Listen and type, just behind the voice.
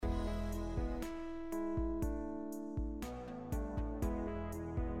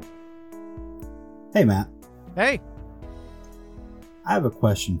Hey, Matt. Hey. I have a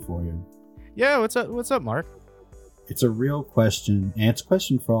question for you. Yeah, what's up? What's up, Mark? It's a real question, and it's a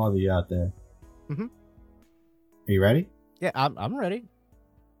question for all of you out there. Mm-hmm. Are you ready? Yeah, I'm ready.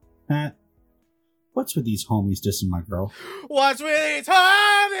 Matt, what's with these homies dissing my girl? What's with these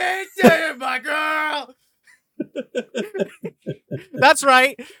homies doing, my girl? That's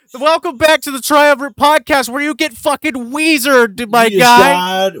right. Welcome back to the Triumvirate Podcast, where you get fucking Weezered, my you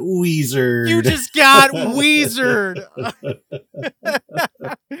guy. Just got Weezered. You just got Weezered.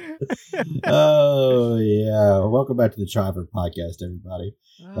 Oh, yeah. Welcome back to the Triumvirate Podcast, everybody.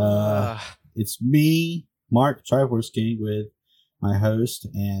 It's me, Mark, Triforce King, with my host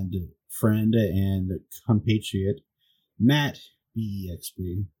and friend and compatriot, Matt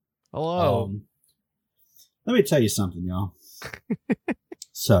BEXP. Hello. Let me tell you something, y'all.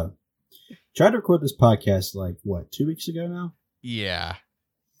 So, tried to record this podcast 2 weeks ago now? Yeah.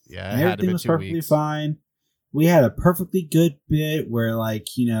 And everything was perfectly fine. We had a perfectly good bit where,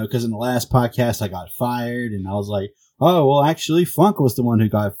 because in the last podcast I got fired, and I was like, oh, well, actually, Funk was the one who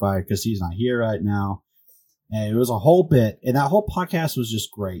got fired because he's not here right now. And it was a whole bit, and that whole podcast was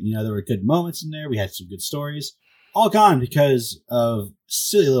just great. There were good moments in there. We had some good stories. All gone because of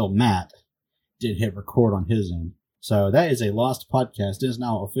silly little Matt didn't hit record on his end. So that is a lost podcast. It is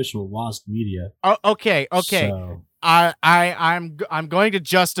now official lost media. Oh, okay. So, I'm going to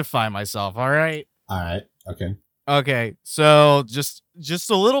justify myself. All right. Okay. Okay. So just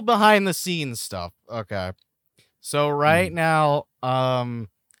a little behind the scenes stuff. Okay. So right now, I'm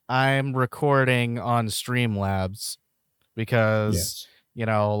recording on Streamlabs because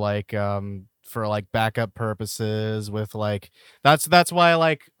for backup purposes with that's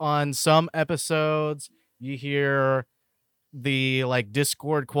why on some episodes you hear the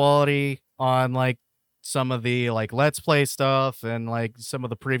Discord quality on some of the Let's Play stuff and some of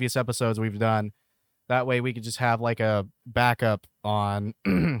the previous episodes we've done. That way we could just have a backup on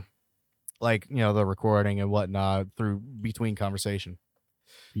the recording and whatnot through between conversation.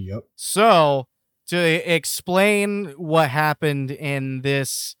 Yep. So to explain what happened in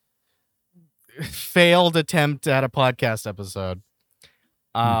this failed attempt at a podcast episode,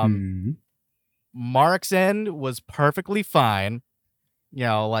 Mark's end was perfectly fine.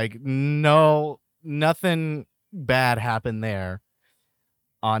 Nothing bad happened there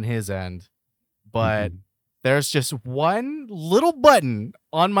on his end. But there's just one little button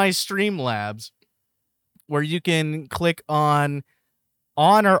on my Streamlabs where you can click on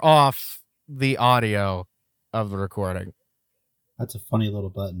or off the audio of the recording. That's a funny little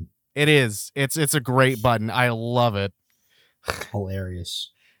button. It is. It's a great button. I love it.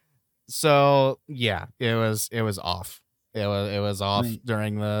 Hilarious. So yeah, it was off. It was off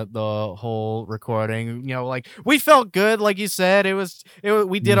during the whole recording. We felt good, like you said.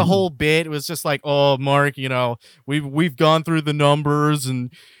 We did a whole bit. It was just oh, Mark, we've gone through the numbers,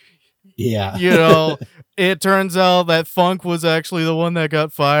 and yeah, it turns out that Funk was actually the one that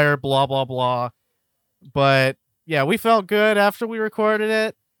got fired. Blah blah blah. But yeah, we felt good after we recorded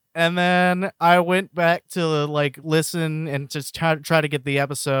it, and then I went back to listen and just try to get the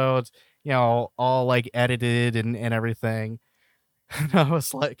episodes, all edited and everything. And I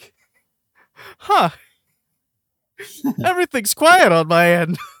was like, huh, everything's quiet on my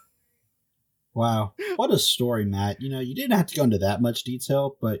end. Wow. What a story, Matt. You didn't have to go into that much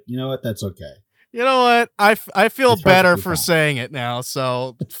detail, but you know what? That's okay. You know what? I feel better for saying it now,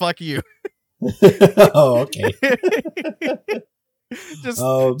 so fuck you. Oh, okay.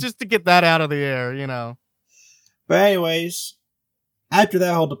 just to get that out of the air, But anyways, after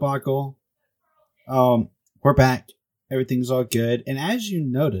that whole debacle, we're back. Everything's all good. And as you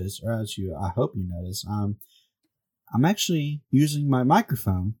notice, I hope you notice, I'm actually using my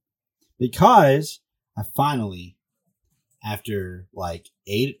microphone because I finally, after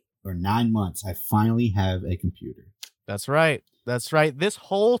 8 or 9 months, I finally have a computer. That's right. This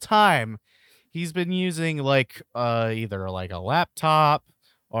whole time, he's been using either a laptop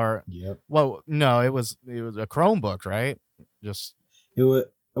or well, no, it was a Chromebook, right?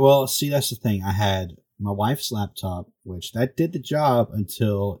 See, that's the thing. I had my wife's laptop, which that did the job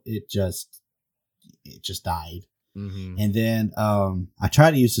until it just died. And then I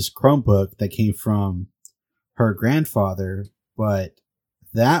tried to use this Chromebook that came from her grandfather, but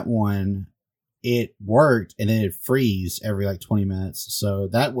that one, it worked and then it'd freeze every 20 minutes. So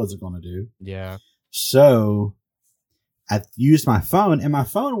that wasn't going to do. Yeah. So I used my phone, and my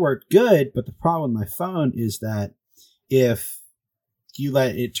phone worked good. But the problem with my phone is that if you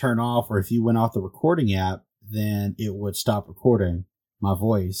let it turn off, or if you went off the recording app, then it would stop recording my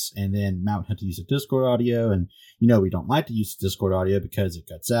voice. And then Matt had to use the Discord audio. And, we don't like to use the Discord audio because it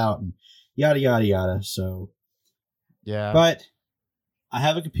cuts out. And yada yada yada. So yeah, but I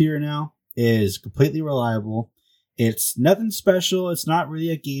have a computer now. It is completely reliable. It's nothing special. It's not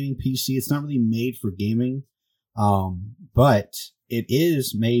really a gaming PC. It's not really made for gaming. But it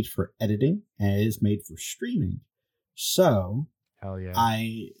is made for editing and it is made for streaming. So hell yeah.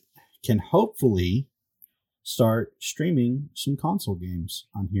 I can hopefully start streaming some console games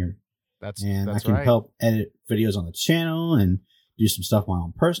on here. I can help edit videos on the channel and do some stuff on my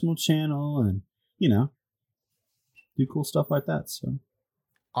own personal channel and, you know, do cool stuff like that. So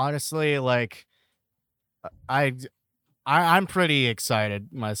honestly, like I'm pretty excited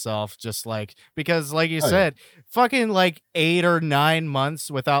myself, just like, because like you said, fucking like 8 or 9 months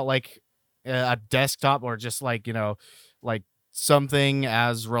without like a desktop or just like, you know, like something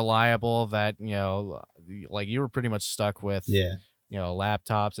as reliable that, you know, like you were pretty much stuck with, yeah, you know,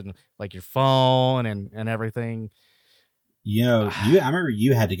 laptops and like your phone and everything. You know, I remember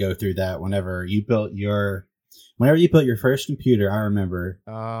you had to go through that whenever you built your first computer. I remember.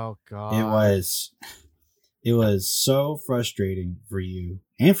 Oh God. It was so frustrating for you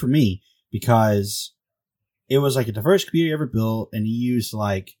and for me because it was like the first computer you ever built and you used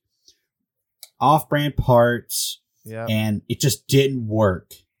like off-brand parts and it just didn't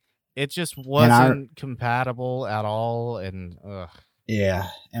work. It just wasn't compatible at all. And yeah.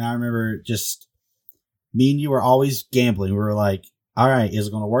 And I remember just me and you were always gambling. We were like, all right, is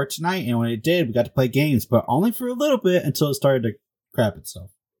it going to work tonight? And when it did, we got to play games, but only for a little bit until it started to crap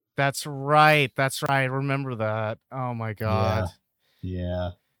itself. That's right. I remember that. Oh my God.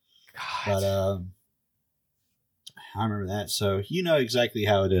 Yeah. God. But I remember that. So you know exactly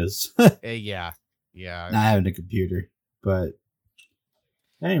how it is. Yeah. Not having a computer. But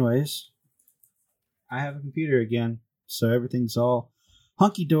anyways, I have a computer again. So everything's all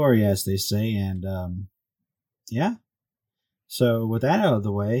hunky-dory, as they say. And yeah. So with that out of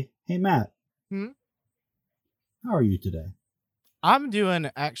the way, hey, Matt. How are you today? I'm doing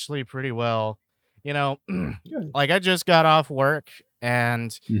actually pretty well. You know, like I just got off work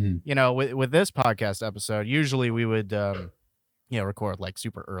and, you know, with this podcast episode, usually we would, you know, record like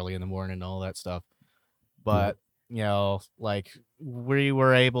super early in the morning and all that stuff. But, you know, like we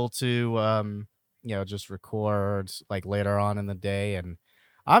were able to, you know, just record like later on in the day. And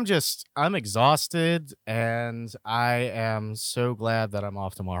I'm exhausted and I am so glad that I'm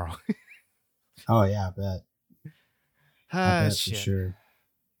off tomorrow. Oh, yeah, I bet. I bet for sure.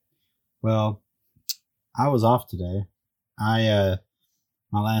 Well, I was off today. My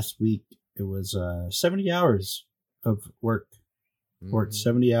last week, it was 70 hours of work. Worked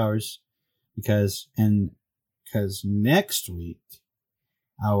 70 hours because next week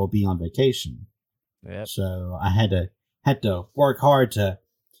I will be on vacation. Yep. So I had to work hard to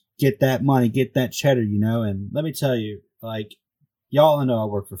get that money, get that cheddar, you know. And let me tell you, like, y'all know I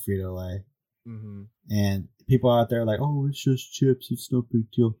work for Frito-Lay. And people out there are like, oh, it's just chips, it's no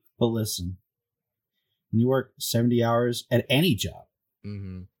big deal. But listen, when you work 70 hours at any job,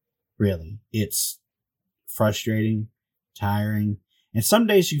 really, it's frustrating, tiring, and some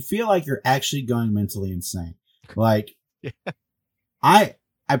days you feel like you're actually going mentally insane. Like, I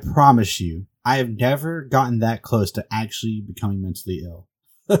promise you, I have never gotten that close to actually becoming mentally ill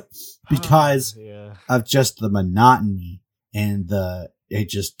because of just the monotony and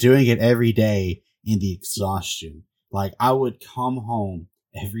just doing it every day and the exhaustion. Like, I would come home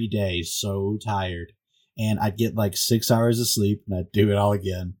every day so tired and I'd get like 6 hours of sleep and I'd do it all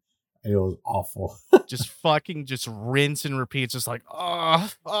again. It was awful. just rinse and repeat. Just like,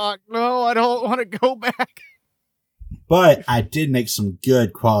 oh, fuck, no, I don't want to go back. But I did make some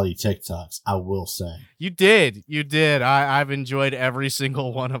good quality TikToks, I will say. You did. I've enjoyed every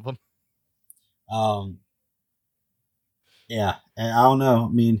single one of them. Yeah, and I don't know.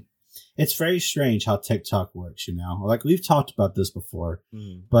 I mean, it's very strange how TikTok works, you know? Like, we've talked about this before,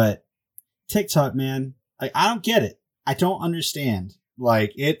 but TikTok, man, like, I don't get it. I don't understand.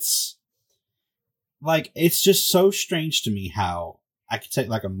 Like, it's just so strange to me how I could take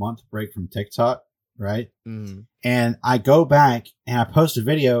like a month break from TikTok, right? And I go back and I post a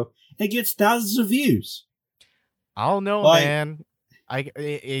video and it gets thousands of views. I don't know, like, man.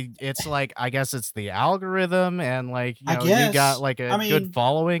 It's like, I guess it's the algorithm and like, you know, you got like a good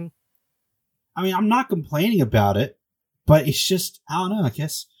following. I mean, I'm not complaining about it, but it's just, I don't know. I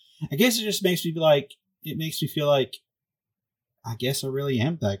guess it just makes me feel like, I guess I really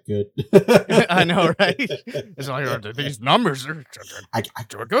am that good. I know, right? It's like, these numbers are good. I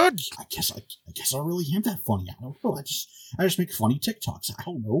guess I really am that funny. I don't know. I just make funny TikToks. I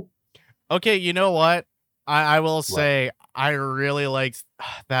don't know. Okay, you know what? I will say I really liked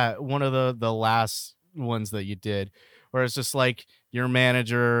that one of the last ones that you did where it's just like your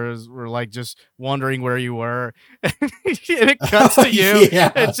managers were like just wondering where you were, and it cuts to you.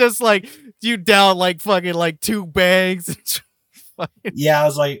 Yeah. It's just like you down like fucking like 2 bangs. Yeah, I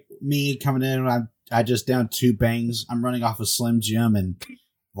was like me coming in. I just down 2 bangs. I'm running off a Slim Jim and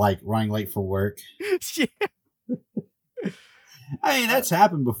like running late for work. Yeah. I mean, that's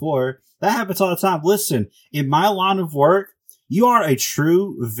happened before. That happens all the time. Listen, in my line of work, you are a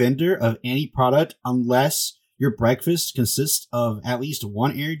true vendor of any product unless your breakfast consists of at least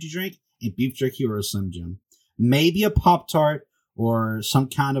 1 energy drink, a beef jerky, or a Slim Jim. Maybe a Pop-Tart or some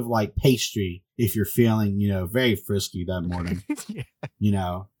kind of like pastry if you're feeling, very frisky that morning.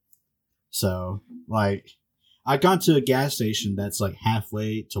 Yeah. So like I gone to a gas station that's like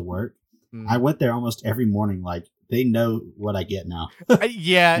halfway to work. I went there almost every morning. Like they know what I get now.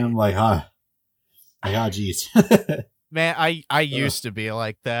 Yeah. And I'm like, geez. Man, I used to be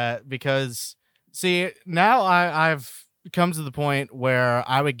like that because see, now I've come to the point where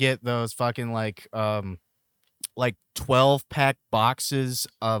I would get those fucking like 12-pack boxes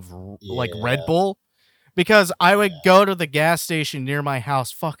of like Red Bull, because I would go to the gas station near my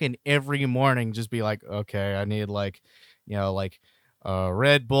house fucking every morning, just be like, okay, I need like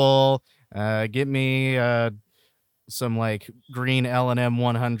Red Bull, get me some like green L&M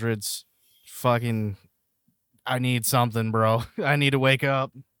 100s, fucking I need something, bro. I need to wake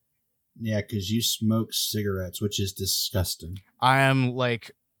up. Yeah, because you smoke cigarettes, which is disgusting. I am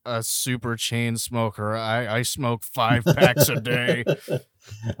like a super chain smoker. I smoke 5 packs a day.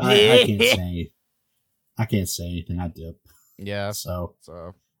 I can't say anything. I dip. Yeah. So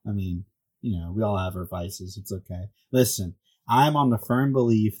I mean, we all have our vices. It's okay. Listen, I'm on the firm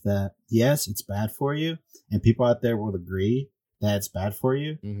belief that yes, it's bad for you, and people out there will agree that it's bad for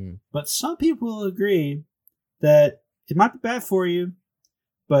you. Mm-hmm. But some people will agree that it might be bad for you,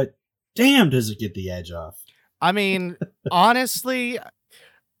 but damn, does it get the edge off? I mean, honestly,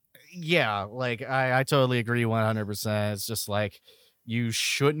 yeah, like I totally agree 100%. It's just like you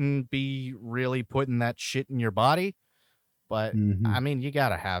shouldn't be really putting that shit in your body, but I mean, you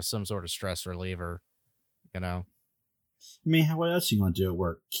gotta have some sort of stress reliever, I mean, what else are you going to do at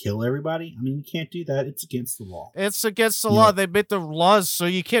work? Kill everybody? I mean, you can't do that. It's against the law. It's against the law. They made the laws, so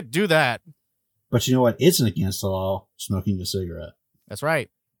you can't do that. But you know what isn't against the law? Smoking a cigarette. That's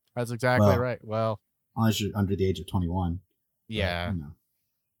right. That's exactly right. Well, unless you're under the age of 21. Yeah.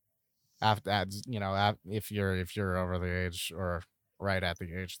 After that, if you're over the age or right at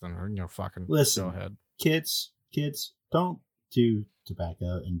the age, then fucking listen. Go ahead. Kids, don't do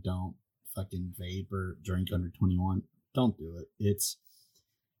tobacco and don't fucking vape or drink under 21. Don't do it.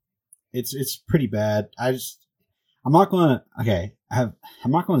 It's pretty bad. I'm not going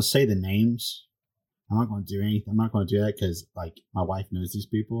to say the names. I'm not going to do anything. I'm not going to do that because like my wife knows these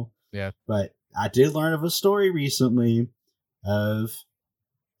people. Yeah. But I did learn of a story recently of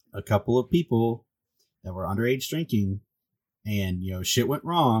a couple of people that were underage drinking, and shit went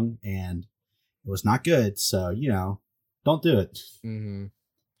wrong and it was not good. So don't do it. Mm-hmm.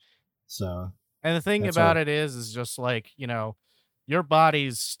 So. And the thing about it is just like your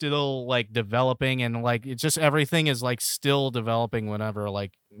body's still like developing, and like it's just everything is like still developing whenever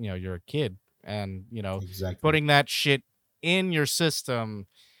like you're a kid, and exactly. Putting that shit in your system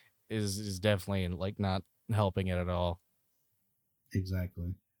is definitely like not helping it at all.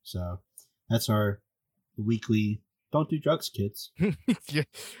 Exactly. So that's our weekly don't do drugs, kids. Yeah.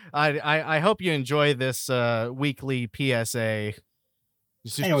 I hope you enjoy this weekly PSA.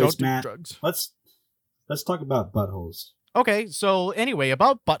 Anyways, Matt, let's talk about buttholes. Okay, so anyway,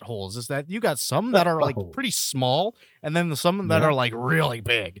 about buttholes is that you got some that are like pretty small, and then some that are like really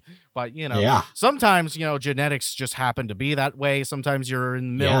big. But sometimes genetics just happen to be that way. Sometimes you're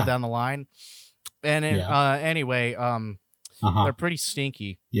in the middle down the line, and anyway, they're pretty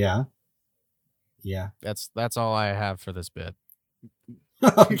stinky. Yeah. That's all I have for this bit.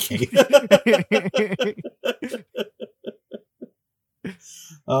 Okay.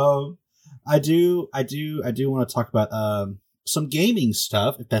 I do want to talk about some gaming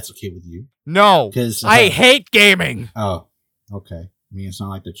stuff, if that's okay with you. No, because I hate gaming. Oh, okay. I mean, it's not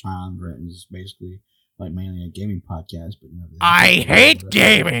like the Triumvirate is basically like mainly a gaming podcast, but I hate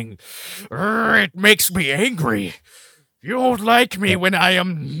gaming. It makes me angry. You don't like me when I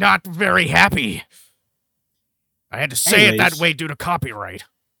am not very happy. I had to say it that way due to copyright.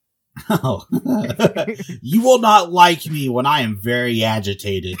 Oh. You will not like me when I am very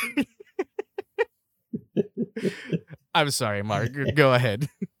agitated. I'm sorry, Mark. Go ahead.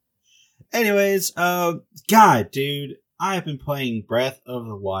 Anyways, God, dude, I have been playing Breath of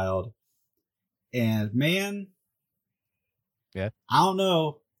the Wild, and man, I don't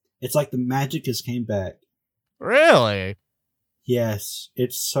know. It's like the magic has came back. Really? Yes,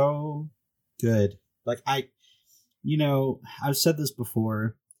 it's so good. Like I've said this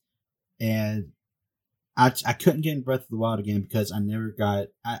before, and I couldn't get in Breath of the Wild again because I never got.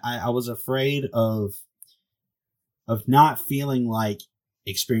 I was afraid of not feeling like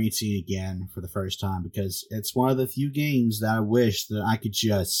experiencing it again for the first time, because it's one of the few games that I wish that I could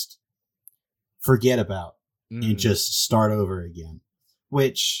just forget about and just start over again,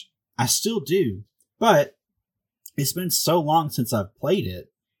 which I still do, but it's been so long since I've played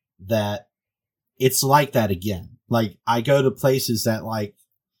it that it's like that again. Like, I go to places that like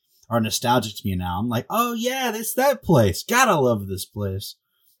are nostalgic to me now. I'm like, oh yeah, it's that place. God, I love this place.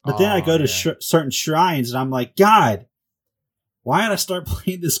 But then I go to certain shrines and I'm like, God, why did I start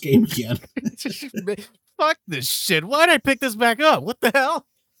playing this game again? Fuck this shit. Why did I pick this back up? What the hell?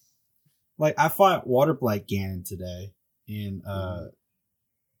 Like, I fought Waterblight Ganon today in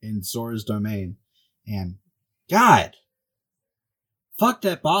Zora's Domain, and God, fuck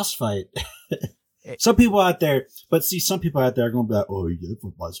that boss fight. Some people out there are going to be like, oh, yeah,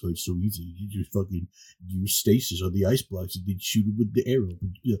 that boss fight's so easy. You just fucking use stasis on the ice blocks and then shoot it with the arrow.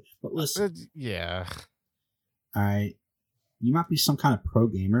 But listen. Yeah. Alright. You might be some kind of pro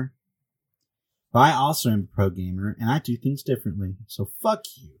gamer, but I also am a pro gamer, and I do things differently. So fuck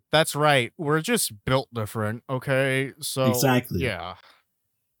you. That's right. We're just built different, okay? So exactly. Yeah.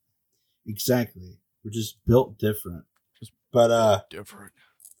 Exactly. We're just built different. Different.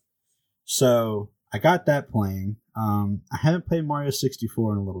 So I got that playing. I haven't played Mario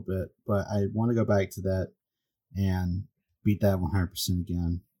 64 in a little bit, but I want to go back to that and beat that 100%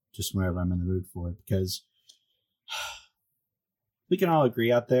 again, just whenever I'm in the mood for it, because we can all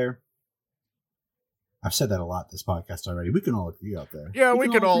agree out there. I've said that a lot this podcast already. We can all agree out there. Yeah, we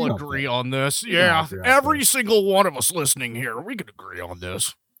can all agree on this. Yeah, every single one of us listening here, we can agree on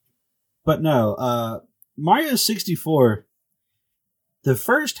this. But no, Mario 64, the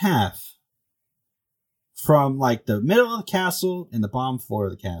first half, from like the middle of the castle and the bottom floor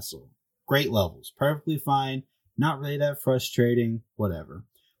of the castle, great levels, perfectly fine, not really that frustrating, whatever.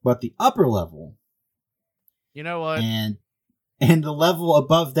 But the upper level, you know what, and the level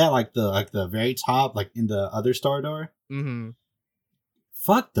above that, like the very top, like in the other Star Door,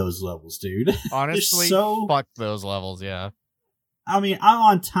 fuck those levels, dude. Honestly, fuck those levels. Yeah, I mean, I'm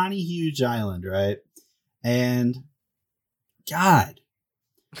on Tiny Huge Island, right? And God,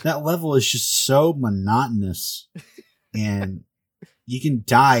 that level is just so monotonous, and you can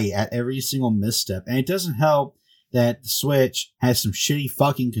die at every single misstep. And it doesn't help that the Switch has some shitty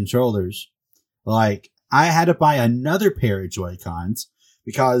fucking controllers. Like, I had to buy another pair of Joy-Cons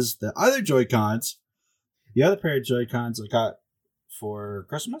because the other pair of Joy-Cons I got for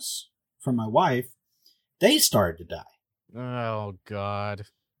Christmas from my wife, they started to die. Oh, God.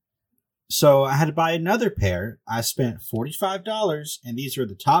 So I had to buy another pair. I spent $45, and these are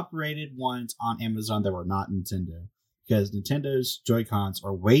the top-rated ones on Amazon that were not Nintendo, because Nintendo's Joy-Cons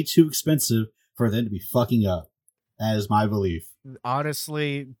are way too expensive for them to be fucking up. That is my belief.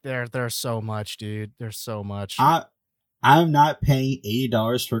 Honestly, there's so much, dude. There's so much. I'm not paying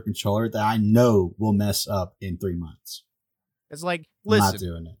 $80 for a controller that I know will mess up in 3 months. It's like, listen, I'm not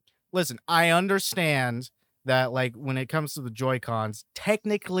doing it. Listen, I understand that, like, when it comes to the Joy-Cons,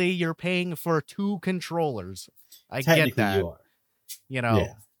 technically you're paying for 2 controllers. I get that. You are.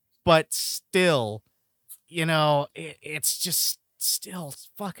 Yeah. But still, it's just still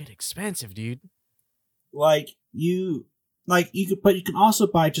fucking expensive, dude. You can also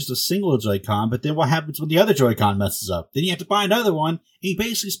buy just a single Joy-Con, but then what happens when the other Joy-Con messes up? Then you have to buy another one, and you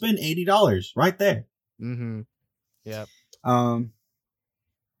basically spend $80 right there. Mm-hmm. Yep.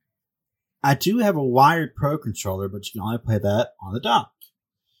 I do have a wired Pro controller, but you can only play that on the dock.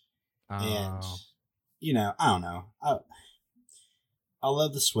 And, I don't know. I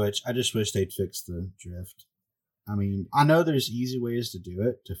love the Switch. I just wish they'd fix the drift. I mean, I know there's easy ways to do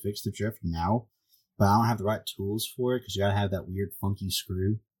it, to fix the drift now, but I don't have the right tools for it, because you gotta have that weird funky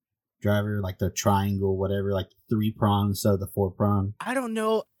screw driver, like the triangle, whatever, like 3 prong instead of the 4 prong. I don't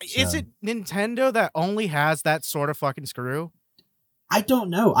know. So, is it Nintendo that only has that sort of fucking screw? I don't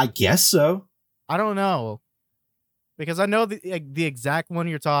know. I guess so. I don't know, because I know the exact one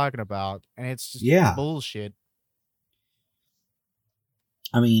you're talking about, and it's just bullshit.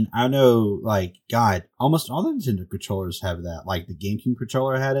 I mean, I know, like, God, almost all the Nintendo controllers have that. Like, the GameCube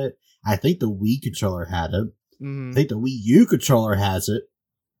controller had it. I think the Wii controller had it. Mm-hmm. I think the Wii U controller has it.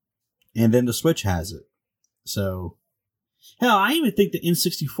 And then the Switch has it. So, hell, I even think the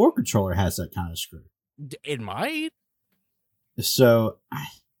N64 controller has that kind of screw. It might. So,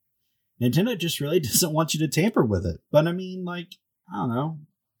 Nintendo just really doesn't want you to tamper with it. But, I mean, like, I don't know.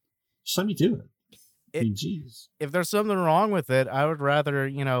 Just let me do it. jeez. If there's something wrong with it, I would rather,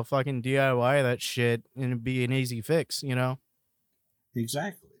 fucking DIY that shit and be an easy fix,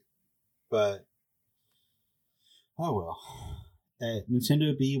 Exactly. But, oh well.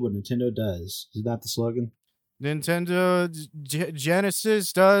 Nintendo be what Nintendo does. Is that the slogan? Nintendo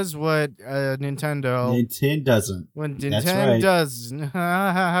Genesis does what Nintendo doesn't. When Nintendo does.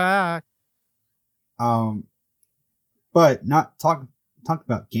 But not talk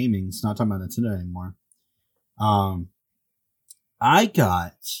about gaming. It's not talking about Nintendo anymore. I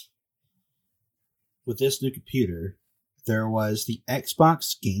got with this new computer, there was the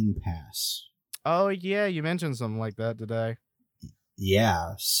Xbox Game Pass. Oh yeah, you mentioned something like that today.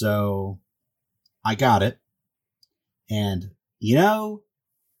 Yeah, so I got it. And,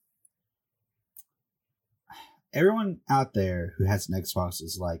 everyone out there who has an Xbox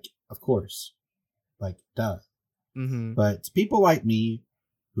is like, of course. Like, duh. Mm-hmm. But to people like me,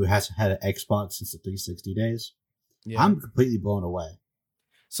 who hasn't had an Xbox since the 360 days, yeah. I'm completely blown away.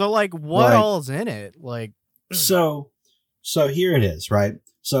 So, like, what all's in it? Like, so here it is, right?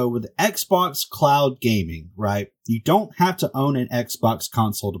 So with Xbox Cloud Gaming, right, you don't have to own an Xbox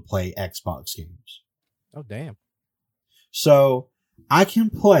console to play Xbox games. Oh, damn. So I can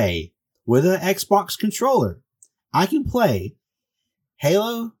play with an Xbox controller. I can play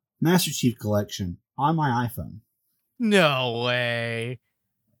Halo Master Chief Collection on my iPhone. No way.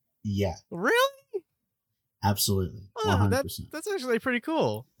 Yeah. Really? Absolutely. 100%. That's actually pretty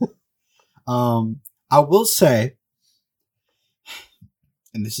cool. I will say,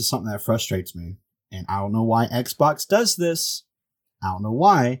 and this is something that frustrates me, and I don't know why Xbox does this. I don't know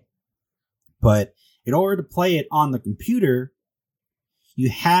why, but in order to play it on the computer,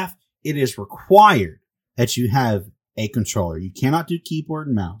 it is required that you have a controller. You cannot do keyboard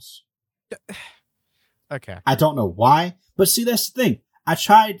and mouse. Okay. I don't know why, but see, that's the thing. I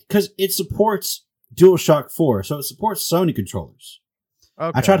tried, because it supports DualShock 4, so it supports Sony controllers.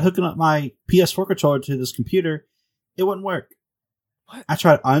 Okay. I tried hooking up my PS4 controller to this computer. It wouldn't work. What? I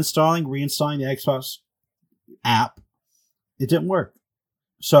tried reinstalling the Xbox app. It didn't work.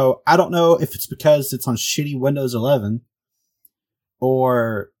 So I don't know if it's because it's on shitty Windows 11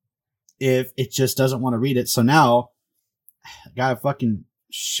 or if it just doesn't want to read it. So now I gotta fucking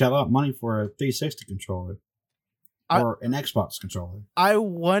shell out money for a 360 controller or an Xbox controller. I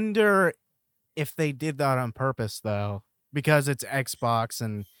wonder if they did that on purpose, though, because it's Xbox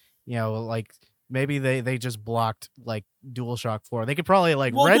and, like, maybe they just blocked, like, DualShock 4. They could probably,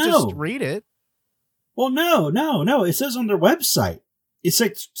 like, read it. Well, no. It says on their website. It's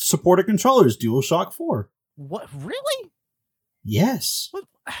like supported controllers, DualShock 4. What? Really? Yes. What?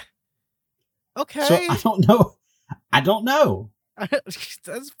 Okay. So I don't know.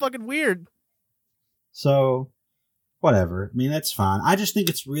 That's fucking weird. So, whatever. I mean, that's fine. I just think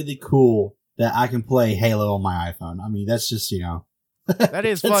it's really cool that I can play Halo on my iPhone. I mean, that's just, That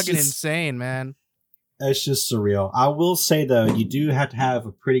is fucking insane, man. That's just surreal. I will say, though, you do have to have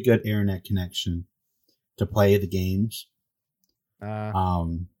a pretty good internet connection to play the games. You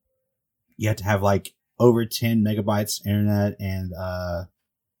have to have, like, over 10 megabytes internet and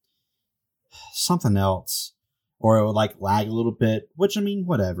something else. Or it would, like, lag a little bit, which, I mean,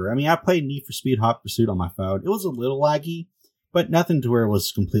 whatever. I mean, I played Need for Speed Hot Pursuit on my phone. It was a little laggy, but nothing to where it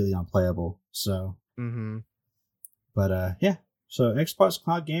was completely unplayable. So, But, yeah. So, Xbox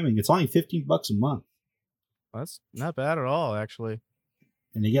Cloud Gaming, it's only $15 a month. That's not bad at all, actually.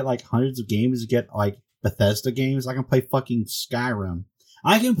 And you get, like, hundreds of games. You get, like, Bethesda games. I can play fucking Skyrim.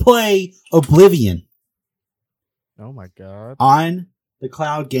 I can play Oblivion. Oh, my God. On the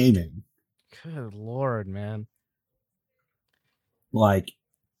Cloud Gaming. Good Lord, man. Like,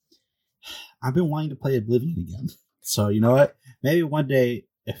 I've been wanting to play Oblivion again. So, you know what? Maybe one day,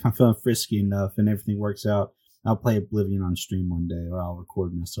 if I'm feeling frisky enough and everything works out, I'll play Oblivion on stream one day, or I'll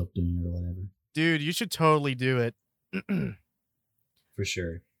record myself doing it or whatever. Dude, you should totally do it. For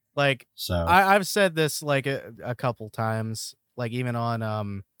sure. Like, so I've said this like a couple times, like even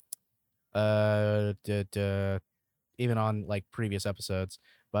on even on like previous episodes.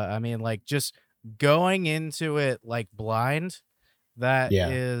 But I mean, like, just going into it like blind, that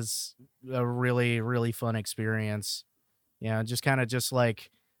is a really, really fun experience. Just kind of just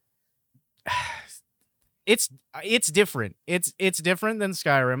like it's different. It's different than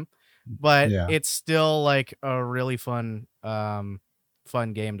Skyrim, but it's still like a really fun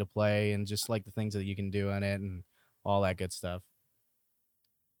game to play, and just like the things that you can do in it and all that good stuff.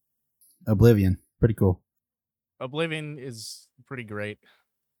 Oblivion, pretty cool. Oblivion is pretty great.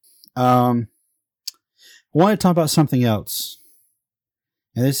 I want to talk about something else,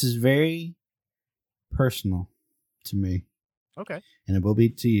 and this is very personal to me. Okay. And it will be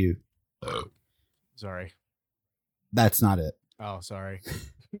to you. Sorry. That's not it. Oh, sorry.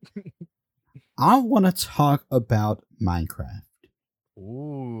 I want to talk about Minecraft.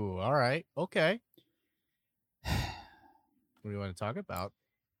 Ooh, all right. Okay. What do you want to talk about?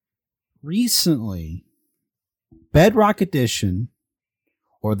 Recently, Bedrock Edition,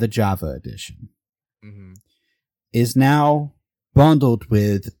 or the Java Edition, is now bundled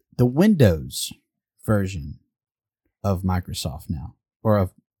with the Windows version of Microsoft now, or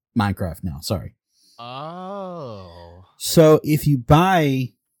of Minecraft now, sorry. Oh. So if you buy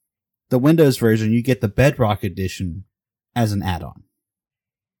the Windows version, you get the Bedrock Edition as an add-on.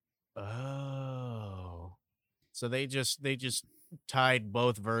 Oh. So they just tied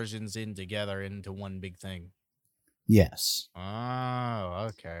both versions in together into one big thing. Yes. Oh,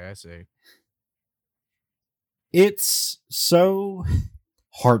 okay, I see. It's so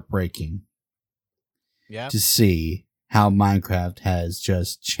heartbreaking to see how Minecraft has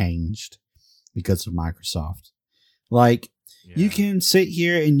just changed because of Microsoft. Like, you can sit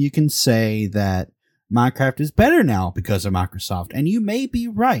here and you can say that Minecraft is better now because of Microsoft, and you may be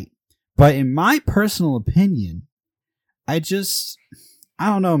right. But in my personal opinion, I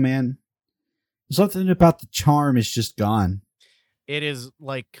don't know, man. Something about the charm is just gone. It is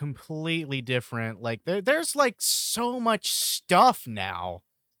like completely different. Like there's like so much stuff now,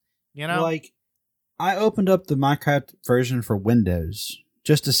 you know? Like, I opened up the Minecraft version for Windows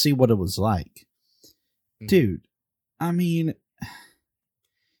just to see what it was like. Dude, I mean,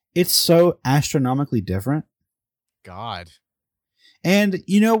 it's so astronomically different. God. And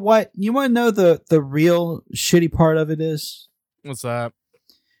you know what? You want to know the real shitty part of it is? What's that?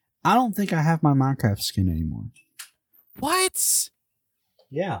 I don't think I have my Minecraft skin anymore. What?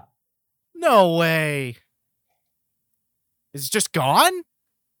 Yeah. No way. It's just gone?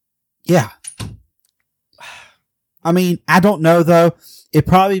 Yeah. I mean, I don't know though. It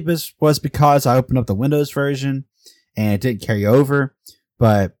probably was because I opened up the Windows version and it didn't carry over.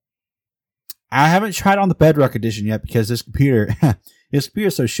 But I haven't tried on the Bedrock Edition yet because this computer is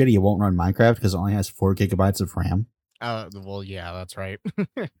so shitty it won't run Minecraft because it only has 4 gigabytes of RAM. Well, yeah, that's right.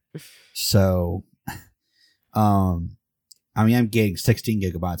 So, I mean, I'm getting 16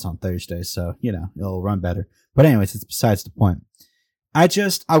 gigabytes on Thursday, so, you know, it'll run better. But anyways, it's besides the point. I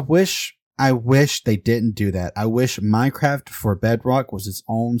wish they didn't do that. I wish Minecraft for Bedrock was its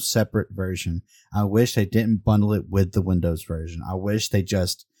own separate version. I wish they didn't bundle it with the Windows version. I wish they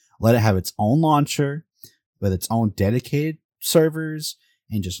just let it have its own launcher with its own dedicated servers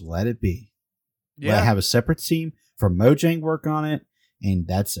and just let it be. Yeah. Let it have a separate team for Mojang work on it, and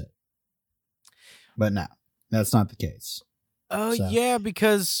that's it. But no, that's not the case. Oh, yeah,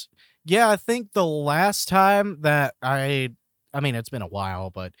 because, I think the last time that I mean, it's been a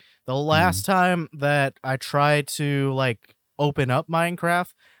while, but the last time that I tried to, like, open up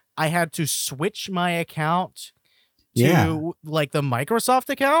Minecraft, I had to switch my account to, like, the Microsoft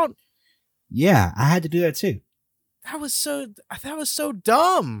account. Yeah, I had to do that, too. That was so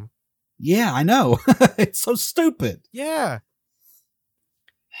dumb. Yeah, I know. It's so stupid. Yeah.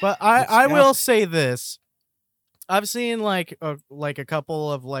 But I will say this. I've seen like a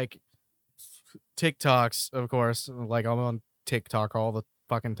couple of like TikToks, of course. Like I'm on TikTok all the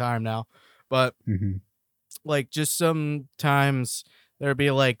fucking time now. But like just sometimes there'd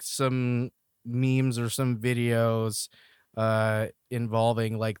be like some memes or some videos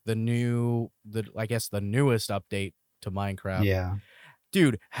involving like the newest update to Minecraft. Yeah.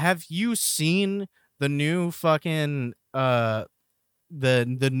 Dude, have you seen the new fucking the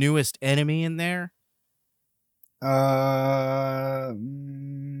newest enemy in there? I've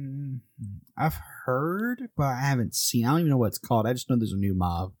heard, but I haven't seen. I don't even know what it's called. I just know there's a new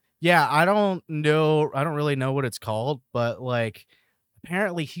mob. Yeah, I don't really know what it's called, but like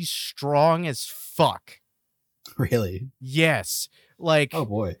apparently he's strong as fuck. Really? Yes. Like, oh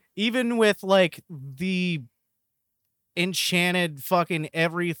boy. Even with like the enchanted fucking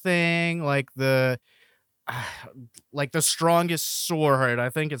everything, like the strongest sword, I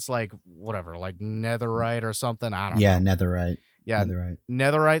think it's like whatever, like netherite or something. I don't know. Yeah, netherite. Yeah,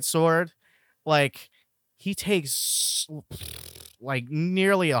 netherite sword. Like he takes like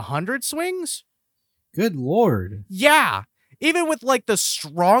nearly 100 swings. Good lord. Yeah, even with like the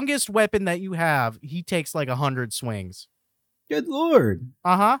strongest weapon that you have, he takes like 100 swings. Good lord.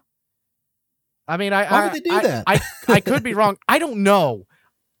 Uh-huh. I mean, why would they do that? I could be wrong. I don't know.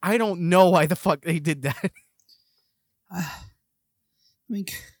 I don't know why the fuck they did that. I mean,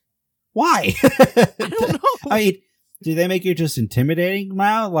 why? I don't know. I mean, do they make it just intimidating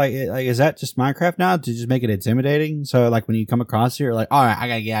now? Like, is that just Minecraft now? To just make it intimidating? So, like, when you come across here, you're like, all right, I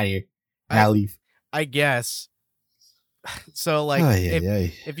gotta get out of here. I gotta leave. I guess. So, like,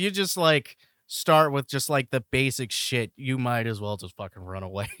 if you just, like, start with just like the basic shit, you might as well just fucking run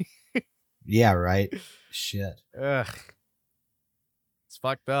away. Yeah, right. Shit. Ugh. It's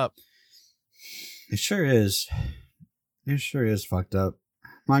fucked up. It sure is. It sure is fucked up.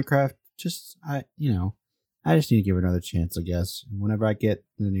 Minecraft, I just need to give it another chance, I guess. Whenever I get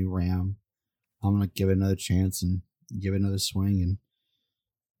the new RAM, I'm gonna give it another chance and give it another swing, and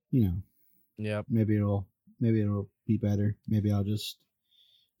Yep. maybe it'll be better. Maybe I'll just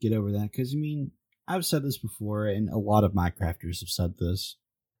get over that. Because I've said this before, and a lot of Minecrafters have said this.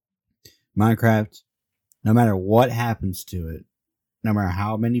 Minecraft, no matter what happens to it, no matter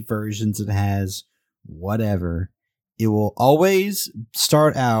how many versions it has, whatever, it will always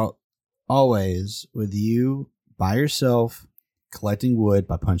start out with you by yourself collecting wood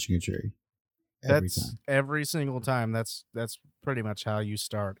by punching a tree. Every single time. That's pretty much how you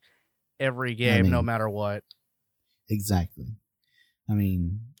start every game, no matter what. Exactly. I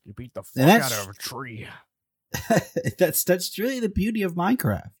mean, you beat the fuck out of a tree. That's really the beauty of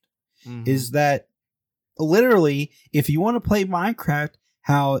Minecraft. Mm-hmm. Is that literally, if you want to play Minecraft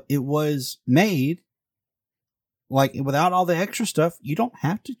how it was made, like without all the extra stuff, you don't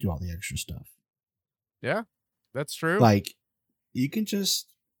have to do all the extra stuff. Yeah, that's true. Like, you can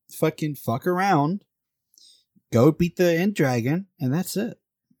just fucking fuck around, go beat the end dragon, and that's it.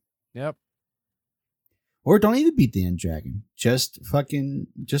 Yep. Or don't even beat the end dragon. Just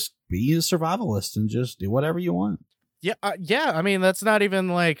be a survivalist and just do whatever you want. Yeah, yeah. I mean, that's not even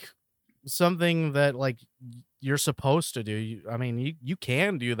like something that like you're supposed to do. You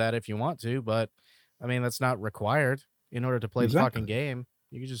can do that if you want to, but I mean, that's not required in order to play the fucking game.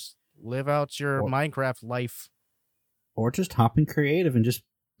 You can just live out your Minecraft life. Or just hop in creative and just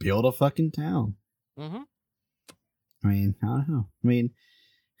build a fucking town. Mm-hmm. I mean, I don't know. I mean,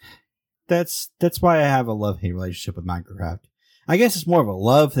 that's why I have a love-hate relationship with Minecraft. I guess it's more of a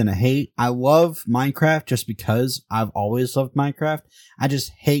love than a hate. I love Minecraft just because I've always loved Minecraft. I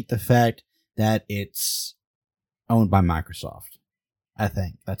just hate the fact that it's owned by Microsoft. I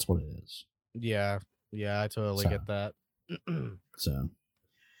think that's what it is. Yeah, I totally get that. So,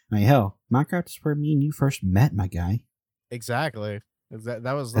 I mean, hell, Minecraft is where me and you first met, my guy. Exactly. That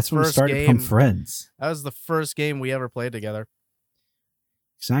was the That's first when we started game. To become friends. That was the first game we ever played together.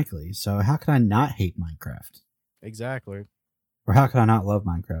 Exactly. So how could I not hate Minecraft? Exactly. Or how could I not love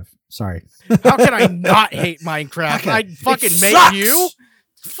Minecraft? Sorry. How can I not hate Minecraft? I fucking met you.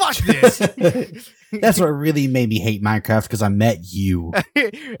 Fuck this. That's what really made me hate Minecraft, because I met you.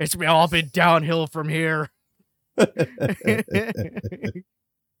 It's all been downhill from here.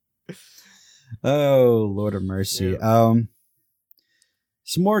 Oh, Lord of mercy. Yeah.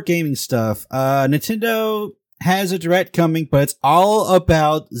 Some more gaming stuff. Nintendo has a direct coming, but it's all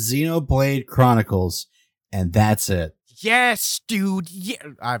about Xenoblade Chronicles, and that's it. Yes, dude. Yeah,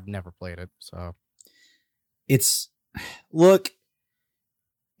 I've never played it, so look,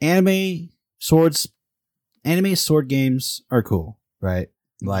 anime sword games are cool, right?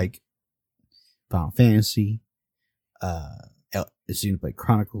 Like Final Fantasy, Xenoblade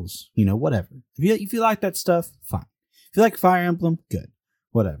Chronicles, whatever. If you like that stuff, fine. If you like Fire Emblem, good.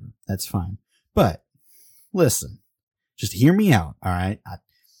 Whatever, that's fine. But listen, just hear me out, all right?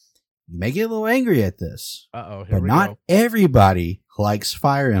 You may get a little angry at this. But not everybody likes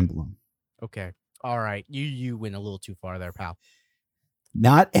Fire Emblem. Okay, all right. You went a little too far there, pal.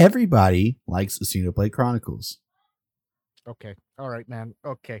 Not everybody likes the Xenoblade Chronicles. Okay, all right, man.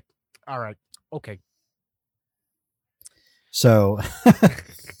 Okay, all right, okay. So,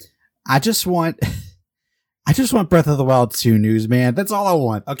 I just want Breath of the Wild 2 news, man. That's all I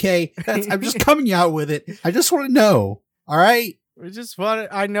want. Okay, I'm just coming out with it. I just want to know. All right. We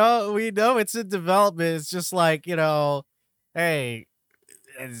know it's in development. It's just like, hey,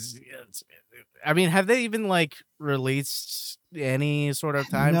 I mean, have they even like released any sort of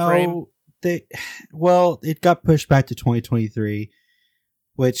time frame? It got pushed back to 2023,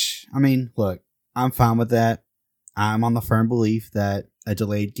 which, I mean, look, I'm fine with that. I'm on the firm belief that a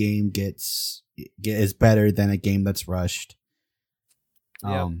delayed game is better than a game that's rushed.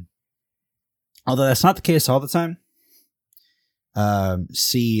 Yep. Although that's not the case all the time.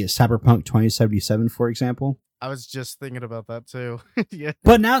 See Cyberpunk 2077, for example. I was just thinking about that too. Yeah.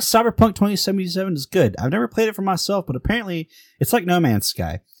 But now Cyberpunk 2077 is good. I've never played it for myself, but apparently it's like No Man's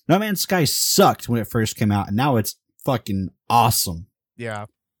Sky. No Man's Sky sucked when it first came out, and now it's fucking awesome. Yeah.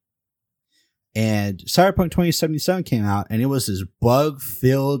 And Cyberpunk 2077 came out, and it was this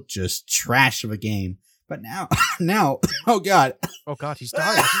bug-filled, just trash of a game. But now, oh god, he's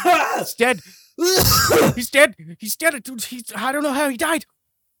dying. He's dead. He's dead. He's dead. I don't know how he died.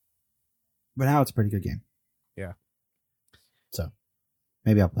 But now it's a pretty good game. Yeah. So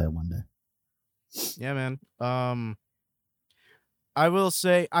maybe I'll play it one day. Yeah, man. I will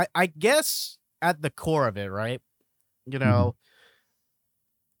say, I guess at the core of it, right? You know,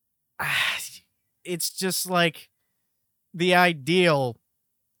 it's just like the ideal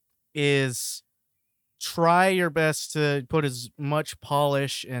is try your best to put as much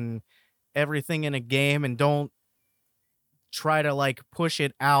polish and everything in a game and don't try to like push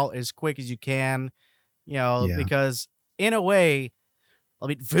it out as quick as you can, Yeah. because in a way, I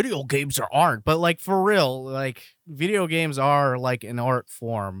mean, video games are art, but like for real, like video games are like an art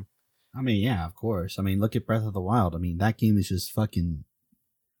form. I mean, yeah, of course. I mean, look at Breath of the Wild. I mean, that game is just fucking.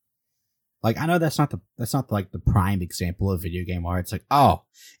 Like, I know that's not like the prime example of video game art. It's like, oh,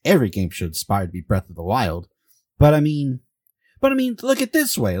 every game should aspire to be Breath of the Wild. But I mean, look at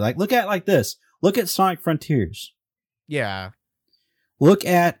this way. Like, look at it like this. Look at Sonic Frontiers. Yeah. Look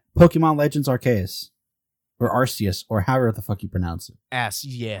at Pokemon Legends Arceus. Or Arceus, or however the fuck you pronounce it.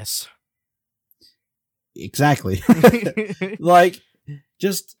 Yes. Exactly. Like,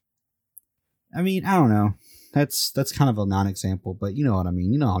 just, I mean, I don't know. That's kind of a non-example, but you know what I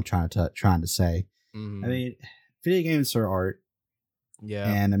mean. You know what I'm trying to say. Mm-hmm. I mean, video games are art. Yeah.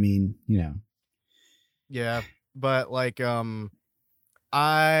 And I mean, Yeah, but like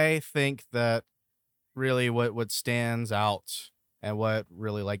I think that really what stands out and what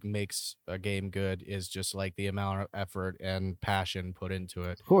really like makes a game good is just like the amount of effort and passion put into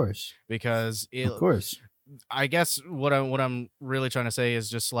it. Of course. Because of course. I guess what I'm really trying to say is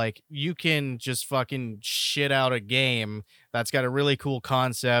just like you can just fucking shit out a game that's got a really cool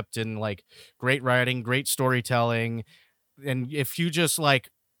concept and like great writing, great storytelling, and if you just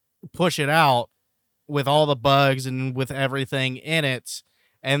like push it out with all the bugs and with everything in it,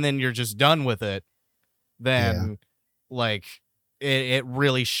 and then you're just done with it, then like it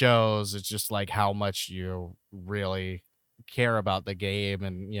really shows. It's just like how much you really care about the game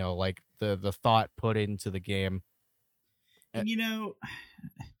and like the thought put into the game. And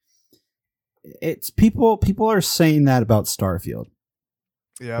it's people are saying that about Starfield.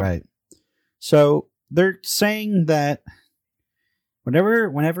 Yeah. Right. So they're saying that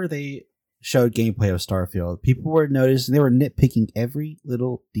whenever they showed gameplay of Starfield, people were noticing they were nitpicking every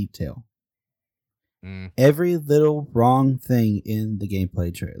little detail. Every little wrong thing in the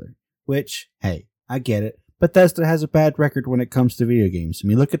gameplay trailer. Which, hey, I get it. Bethesda has a bad record when it comes to video games. I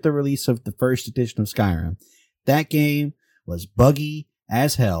mean, look at the release of the first edition of Skyrim. That game was buggy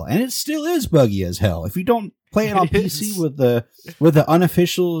as hell, and it still is buggy as hell. If you don't play it on PC with the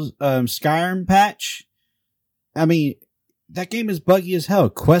unofficial Skyrim patch, I mean, that game is buggy as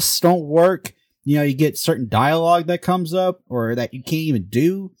hell. Quests don't work. You get certain dialogue that comes up or that you can't even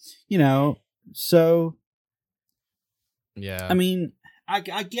do. So yeah. I mean, I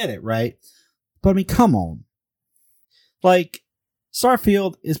get it, right? But I mean, come on. Like,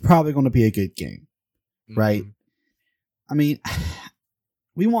 Starfield is probably going to be a good game, right? I mean,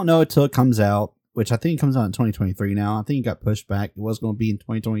 we won't know until it comes out, which I think it comes out in 2023 now. I think it got pushed back. It was going to be in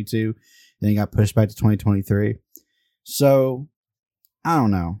 2022. Then it got pushed back to 2023. So, I don't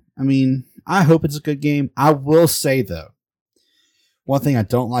know. I mean, I hope it's a good game. I will say, though, one thing I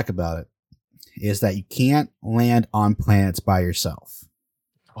don't like about it is that you can't land on planets by yourself.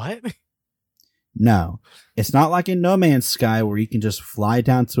 What? No, it's not like in No Man's Sky where you can just fly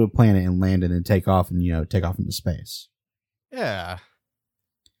down to a planet and land it and take off into space. Yeah.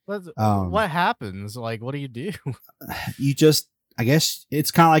 What happens? Like, what do you do? You just, I guess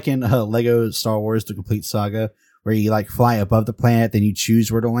it's kind of like in Lego Star Wars: The Complete Saga, where you like fly above the planet, then you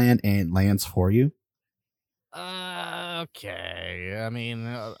choose where to land, and it lands for you. Okay. I mean,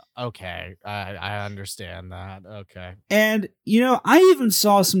 okay. I understand that. Okay. And, I even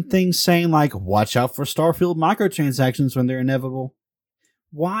saw some things saying, like, watch out for Starfield microtransactions when they're inevitable.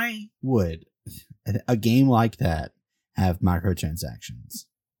 Why would a game like that have microtransactions?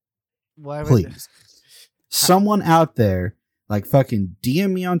 Why would Please. Someone out there, like, fucking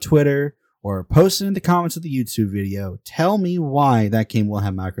DM me on Twitter or post it in the comments of the YouTube video. Tell me why that game will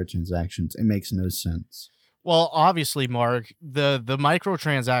have microtransactions. It makes no sense. Well, obviously, Mark, the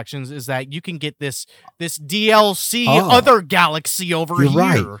microtransactions is that you can get this DLC other galaxy over here.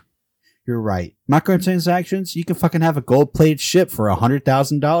 Right. You're right. Microtransactions, you can fucking have a gold-plated ship for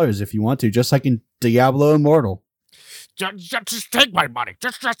 $100,000 if you want to, just like in Diablo Immortal. Just take my money.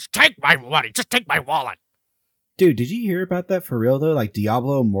 Just take my money. Just take my wallet. Dude, did you hear about that for real, though? Like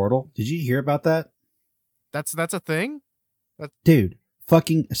Diablo Immortal? Did you hear about that? That's a thing? Dude.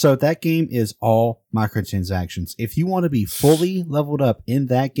 So that game is all microtransactions. If you want to be fully leveled up in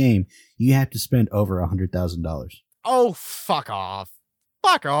that game, you have to spend over $100,000. Oh, fuck off.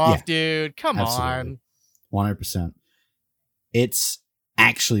 Fuck off, dude. Come on. 100%. It's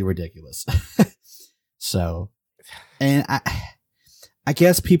actually ridiculous. So, and I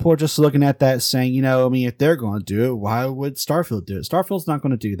guess people are just looking at that saying, if they're going to do it, why would Starfield do it? Starfield's not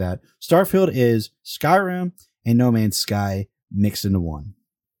going to do that. Starfield is Skyrim and No Man's Sky mixed into one.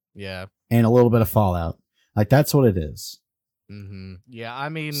 Yeah. And a little bit of Fallout. Like, that's what it is. Mm-hmm. Yeah, I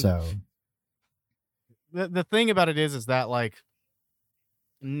mean, so the thing about it is that, like,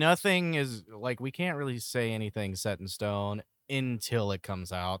 nothing is, like, we can't really say anything set in stone until it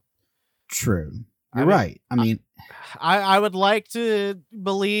comes out. True. You're right. I mean, I would like to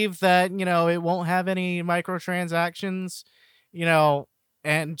believe that, it won't have any microtransactions,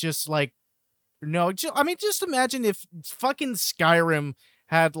 and just like, just imagine if fucking Skyrim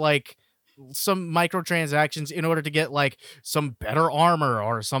had like some microtransactions in order to get like some better armor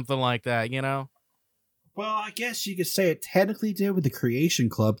or something like that, Well, I guess you could say it technically did with the Creation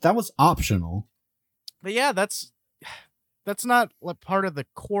Club. That was optional. But yeah, that's not like part of the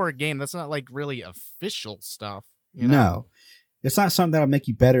core game. That's not like really official stuff. No, it's not something that'll make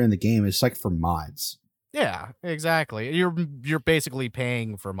you better in the game. It's like for mods. Yeah, exactly. You're basically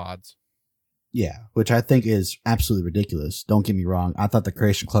paying for mods. Yeah, which I think is absolutely ridiculous. Don't get me wrong. I thought the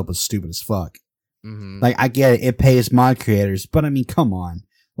Creation Club was stupid as fuck. Mm-hmm. Like, I get it. It pays mod creators, but I mean, come on.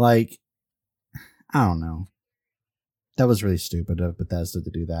 Like, I don't know. That was really stupid of Bethesda to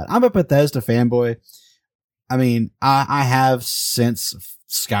do that. I'm a Bethesda fanboy. I mean, I have since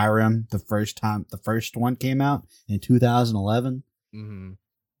Skyrim, the first one came out in 2011.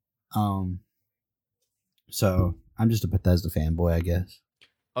 Mm-hmm. So I'm just a Bethesda fanboy, I guess.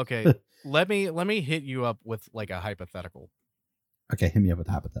 Okay, let me hit you up with like a hypothetical. Okay, hit me up with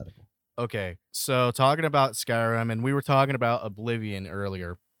a hypothetical. Okay, so talking about Skyrim, and we were talking about Oblivion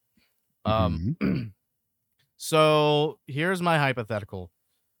earlier. So here's my hypothetical.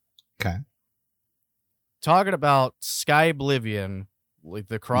 Okay. Talking about Skyblivion, like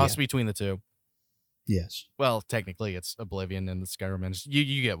the cross between the two. Yes. Well, technically it's Oblivion and the Skyrim.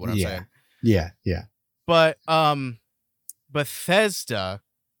 You get what I'm saying. Yeah. But Bethesda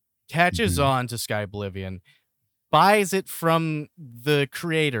catches on to Skyblivion, buys it from the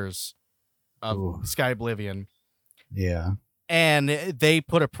creators of Skyblivion. Yeah. And they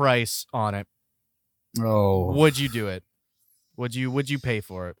put a price on it. Oh. Would you do it? Would you pay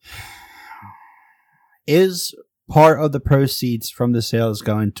for it? Is part of the proceeds from the sales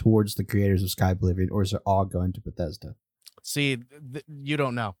going towards the creators of Skyblivion, or is it all going to Bethesda? See, you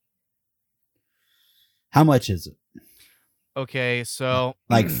don't know. How much is it? Okay, so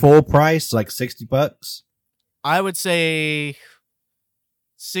like full price, like $60? I would say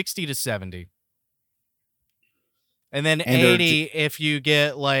 60 to 70. And then 80 if you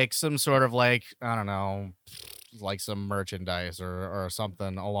get like some sort of like, I don't know, like some merchandise or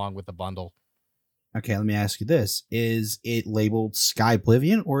something along with the bundle. Okay, let me ask you this. Is it labeled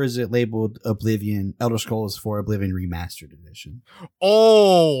Skyblivion, or is it labeled Oblivion, Elder Scrolls 4 Oblivion Remastered Edition?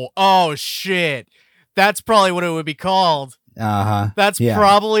 Oh shit. That's probably what it would be called. Uh-huh. That's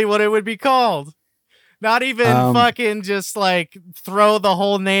probably what it would be called. Not even fucking just like throw the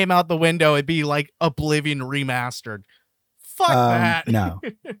whole name out the window. It'd be like Oblivion Remastered. Fuck that. No,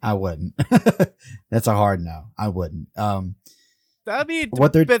 I wouldn't. That's a hard no. I wouldn't. That'd be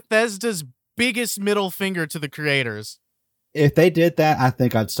Bethesda's biggest middle finger to the creators. If they did that, I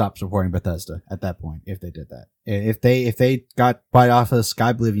think I'd stop supporting Bethesda at that point. If they did that, if they got bought off of the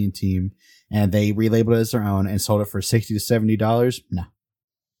Skyblivion team and they relabeled it as their own and sold it for $60 to $70, no.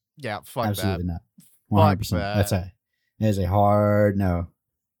 Yeah, fuck absolutely that. Not. 100%. That is a hard no,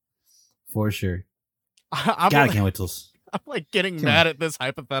 for sure. I can't wait till. I'm like getting mad at this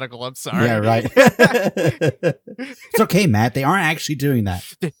hypothetical. I'm sorry. Yeah, right. It's okay, Matt. They aren't actually doing that.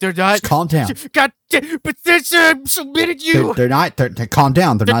 They're not. Just calm down. God, but this submitted you. They're not. Calm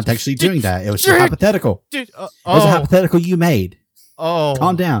down. They're not actually doing that. It was just hypothetical. It was a hypothetical you made. Oh,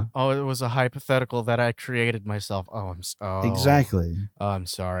 calm down. Oh, it was a hypothetical that I created myself. Exactly. I'm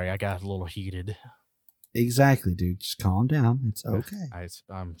sorry. I got a little heated. Exactly, dude. Just calm down. It's okay.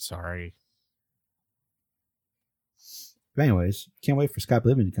 I'm sorry. But anyways, can't wait for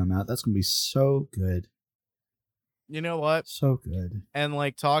Skyblivion to come out. That's going to be so good. You know what? So good. And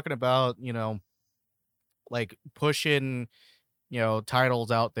like talking about, like pushing, titles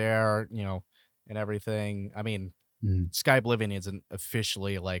out there, and everything. I mean, Skyblivion isn't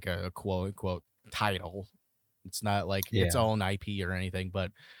officially like a quote unquote title. It's not like its own IP or anything,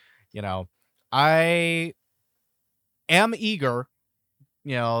 but, I am eager,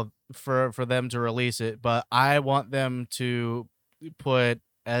 for them to release it, but I want them to put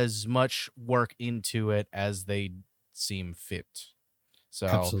as much work into it as they seem fit. So,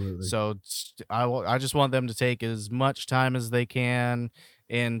 absolutely. So I just want them to take as much time as they can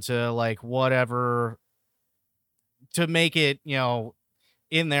into like whatever to make it,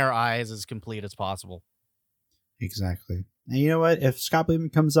 in their eyes as complete as possible. Exactly. And you know what? If Scott Pilgrim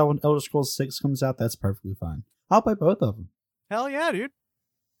comes out when Elder Scrolls 6 comes out, that's perfectly fine. I'll play both of them. Hell yeah, dude.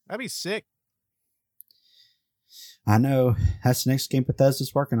 That'd be sick. I know. That's the next game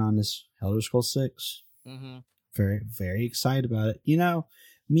Bethesda's working on, is Elder Scrolls 6. Mm-hmm. Very, very excited about it. You know,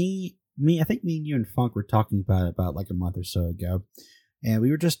 I think me and you and Funk were talking about it about like a month or so ago. And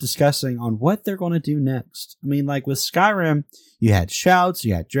we were just discussing on what they're going to do next. I mean, like with Skyrim, you had shouts,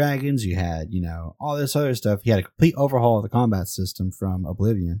 you had dragons, you had, all this other stuff. You had a complete overhaul of the combat system from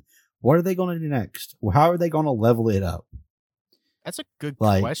Oblivion. What are they going to do next? How are they going to level it up? That's a good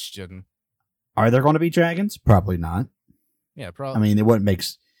question. Are there going to be dragons? Probably not. Yeah, probably. I mean, it wouldn't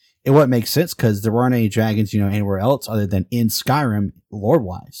make sense because there weren't any dragons, anywhere else other than in Skyrim,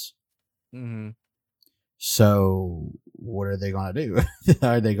 lore-wise. Mm-hmm. So what are they gonna do?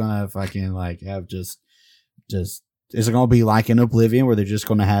 Are they gonna fucking have just is it gonna be like in Oblivion where they're just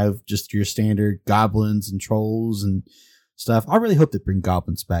gonna have just your standard goblins and trolls and stuff? I really hope they bring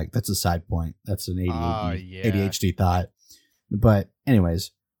goblins back. That's a side point. That's an ADHD thought. But anyways,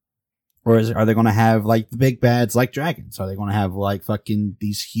 or are they gonna have the big bads like dragons? Are they gonna have fucking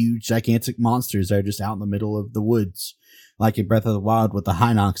these huge gigantic monsters that are just out in the middle of the woods, like in Breath of the Wild with the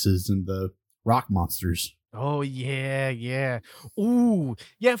Hinoxes and the rock monsters? Oh yeah. Ooh,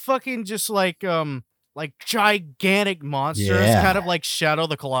 yeah, fucking just like gigantic monsters, kind of like Shadow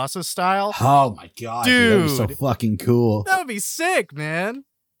the Colossus style. Oh my god, dude, that'd be so fucking cool. That would be sick, man.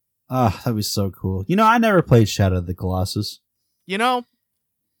 Oh, that'd be so cool. I never played Shadow the Colossus.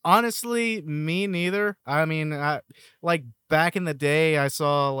 Honestly, me neither. I mean, back in the day, I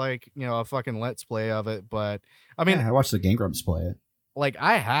saw a fucking Let's Play of it, but I mean, I watched the Game Grumps play it.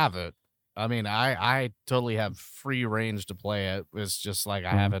 I have it. I mean, I totally have free range to play it. It's just I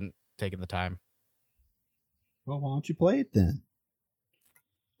haven't taken the time. Well, why don't you play it then?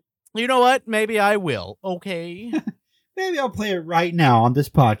 You know what? Maybe I will. Okay. Maybe I'll play it right now on this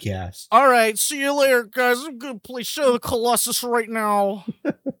podcast. All right. See you later, guys. I'm going to play Shadow the Colossus right now.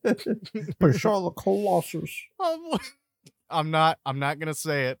 Play Shadow the Colossus. I'm not going to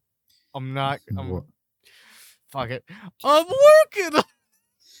say it. Fuck it. I'm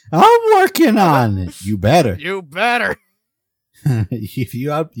working on it. You better. If you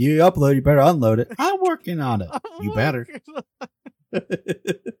upload, you better unload it. I'm working on it. You better.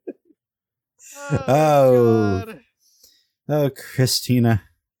 Oh, Christina.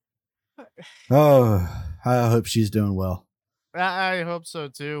 Oh, I hope she's doing well. I hope so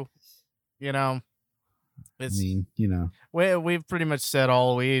too. We've pretty much said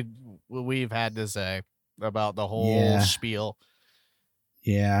all we've had to say about the whole spiel.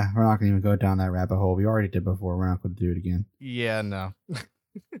 Yeah, we're not going to even go down that rabbit hole. We already did before. We're not going to do it again. Yeah, no.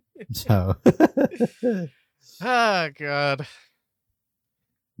 So. Oh, God.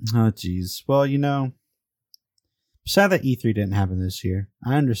 Oh, geez. Well, sad that E3 didn't happen this year.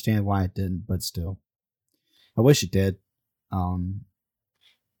 I understand why it didn't, but still. I wish it did.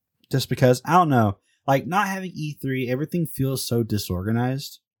 Just because, I don't know. Not having E3, everything feels so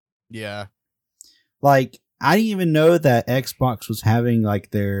disorganized. Yeah. I didn't even know that Xbox was having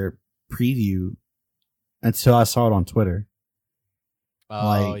their preview until I saw it on Twitter.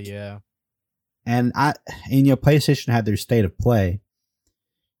 Oh, yeah. And PlayStation had their State of Play,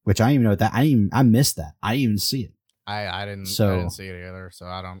 which I didn't even know that. I missed that. I didn't even see it. I didn't see it either, so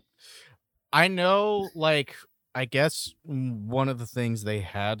I don't. I know, I guess one of the things they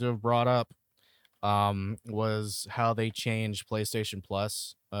had to have brought up was how they changed PlayStation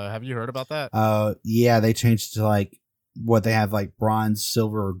Plus. Have you heard about that? Yeah, they changed to what they have, bronze,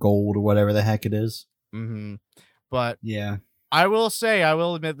 silver, or gold, or whatever the heck it is. Mm-hmm. But yeah, I will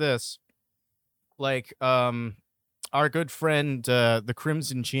admit this. Our good friend, the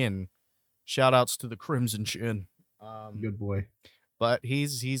Crimson Chin. Shout outs to the Crimson Chin. Good boy. But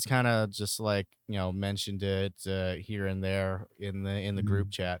he's kind of just mentioned it here and there in the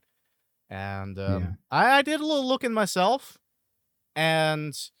group chat. And I did a little looking myself.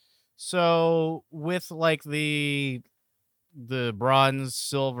 And so with the bronze,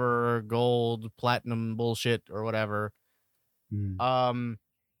 silver, gold, platinum bullshit or whatever,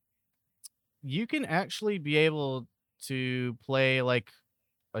 you can actually be able to play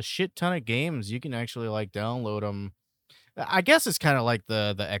a shit ton of games. You can actually download them. I guess it's kind of like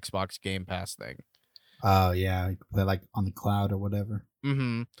the Xbox Game Pass thing. Oh yeah, you can play on the cloud or whatever.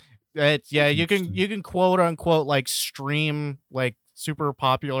 Mm-hmm. You can quote unquote stream super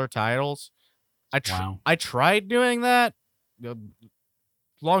popular titles. I tried doing that.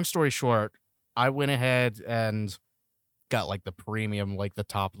 Long story short, I went ahead and got like the premium, like the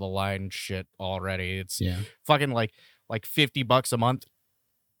top of the line shit already. It's Yeah. fucking like $50 a month.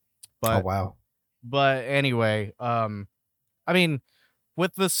 But oh wow. But anyway, I mean,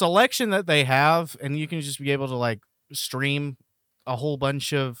 with the selection that they have, and you can just be able to like stream a whole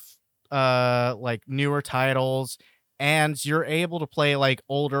bunch of like newer titles, and you're able to play like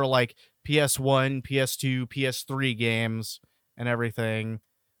older like PS1, PS2, PS3 games and everything.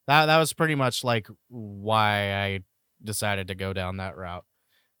 That was pretty much like why I decided to go down that route.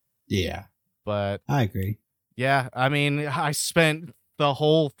 Yeah. But I agree. Yeah, I mean, I spent the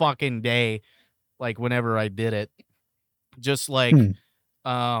whole fucking day, like whenever I did it, just like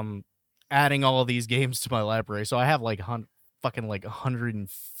adding all of these games to my library. So I have like fucking like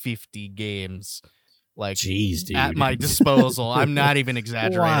 150 games like jeez, dude. at my disposal. I'm not even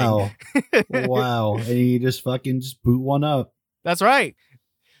exaggerating. Wow. And you just boot one up. That's right.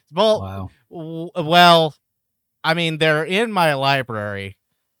 Well, well, I mean, they're in my library,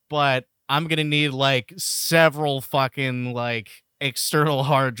 but I'm going to need like several fucking like external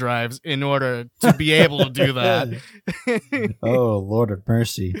hard drives in order to be able to do that. Oh, Lord of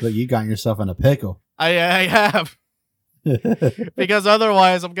mercy. Look, you got yourself in a pickle. I have. Because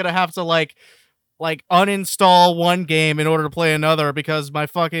otherwise I'm going to have to like uninstall one game in order to play another, because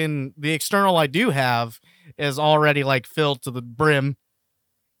the external I do have is already like filled to the brim.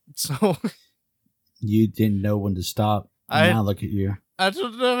 So you didn't know when to stop. Now look at you. I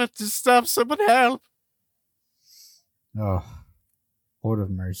don't know if to stop. Someone help. Oh, Lord of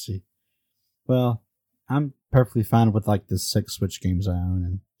mercy. Well, I'm perfectly fine with like the 6 Switch games I own,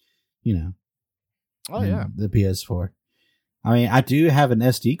 and you know. Oh yeah. The PS4. I mean, I do have an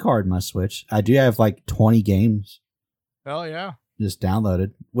SD card in my Switch. I do have like 20 games. Oh yeah. Just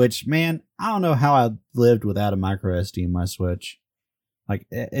downloaded. Which, man, I don't know how I lived without a micro SD in my Switch. Like,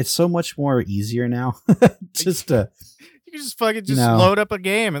 it's so much more easier now. Just to, you can just fucking load up a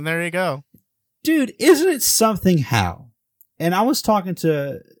game and there you go. Dude, isn't it something how? And I was talking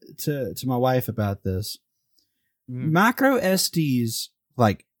to my wife about this. Micro SDs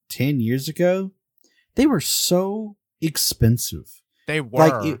like 10 years ago, they were so expensive. They were.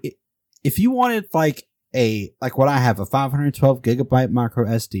 Like if you wanted like what I have, a 512 gigabyte micro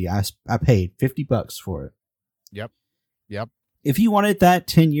SD, I paid $50 for it. Yep. If you wanted that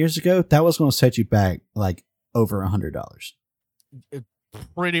 10 years ago, that was going to set you back like over $100.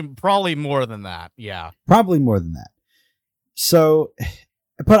 Probably more than that. Yeah. Probably more than that. So,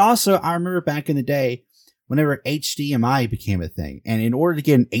 but also I remember back in the day whenever HDMI became a thing, and in order to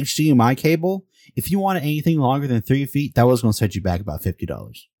get an HDMI cable, if you wanted anything longer than 3 feet, that was going to set you back about $50.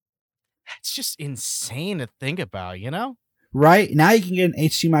 That's just insane to think about, you know? Right? Now you can get an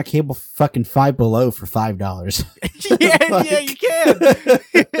HDMI cable fucking Five Below for $5. Yeah, you can.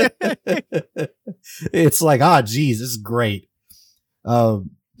 It's like, geez, this is great.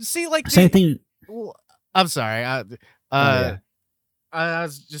 See, like same thing. I'm sorry. I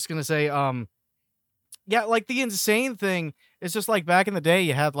was just gonna say, yeah, like the insane thing is just like back in the day,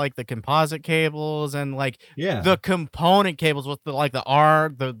 you had like the composite cables and like the component cables with the like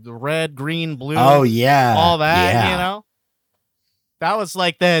the red, green, blue. Oh yeah, all that. You know, that was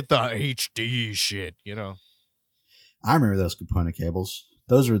like the HD shit. You know, I remember those component cables.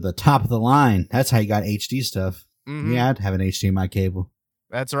 Those were the top of the line. That's how you got HD stuff. Mm-hmm. You had to have an HDMI cable.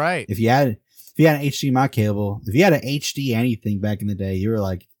 That's right. If you had an HDMI cable, if you had an HD anything back in the day, you were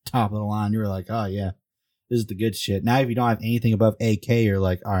like top of the line. You were like, oh yeah, this is the good shit. Now, if you don't have anything above 8K, you're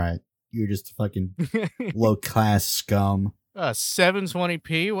like, all right, you're just fucking low class scum.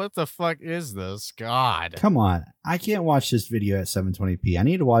 720p? What the fuck is this? God. Come on. I can't watch this video at 720p. I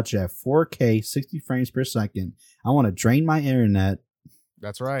need to watch it at 4K, 60 frames per second. I want to drain my internet.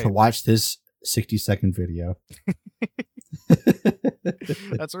 That's right. To watch this 60-second video.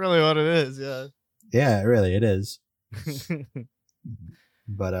 That's really what it is, yeah. Yeah, really, it is.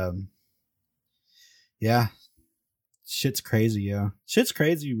 But, yeah. Shit's crazy, yo. Shit's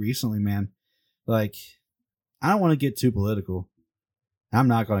crazy recently, man. Like, I don't want to get too political. I'm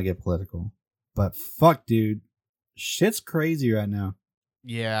not going to get political. But fuck, dude. Shit's crazy right now.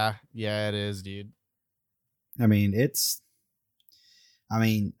 Yeah, it is, dude. I mean,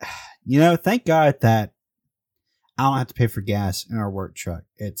 you know, thank God that I don't have to pay for gas in our work truck.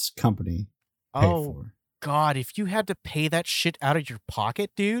 It's company paid for. God, if you had to pay that shit out of your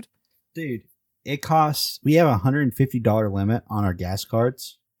pocket, dude. Dude, it costs, we have a $150 limit on our gas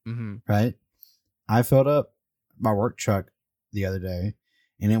cards, right? I filled up my work truck the other day,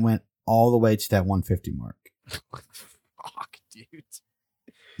 and it went all the way to that 150 mark. Fuck, dude.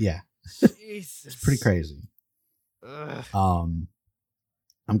 Yeah. Jesus. It's pretty crazy. Ugh.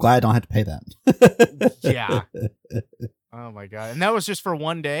 I'm glad I don't have to pay that. Yeah. Oh my god! And that was just for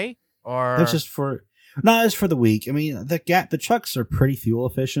one day, or that's just for no, it's for the week. I mean, the trucks are pretty fuel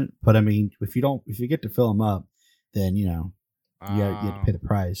efficient, but I mean, if you get to fill them up, then you have to pay the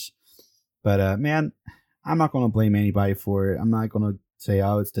price. But man, I'm not going to blame anybody for it. I'm not going to say,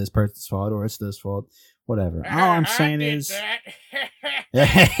 oh, it's this person's fault or it's this fault. Whatever. All I'm saying is,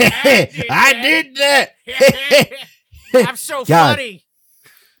 I did that. I'm so funny.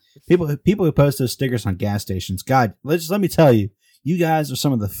 People who post those stickers on gas stations. God, let me tell you, you guys are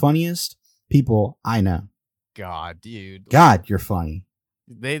some of the funniest people I know. God, dude. God, you're funny.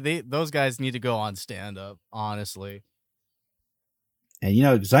 Those guys need to go on stand up, honestly. And you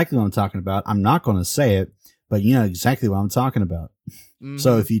know exactly what I'm talking about. I'm not going to say it, but you know exactly what I'm talking about. Mm-hmm.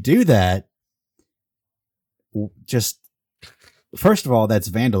 So if you do that, just first of all, that's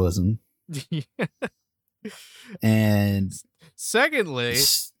vandalism. And secondly,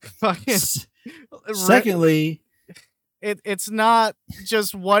 it's not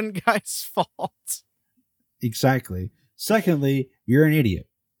just one guy's fault. Exactly. Secondly, you're an idiot.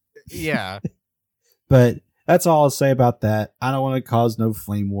 Yeah. But that's all I'll say about that. I don't want to cause no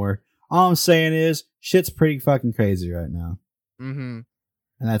flame war. All I'm saying is shit's pretty fucking crazy right now. Mm-hmm.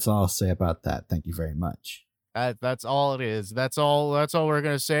 And that's all I'll say about that. Thank you very much. That's all it is. That's all we're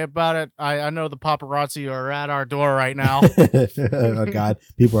going to say about it. I know the paparazzi are at our door right now. Oh, God.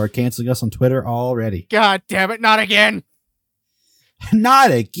 People are canceling us on Twitter already. God damn it. Not again.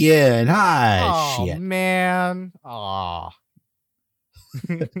 Not again. Hi. Oh, shit. Man. Oh.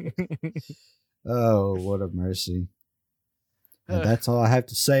 Oh, what a mercy. And that's all I have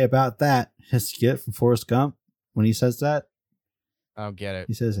to say about that. Just get from Forrest Gump when he says that. I don't get it.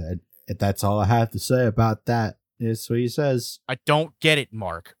 He says, that's all I have to say about that. Is what he says. I don't get it,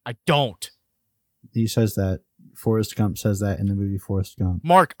 Mark. I don't. He says that. Forrest Gump says that in the movie Forrest Gump.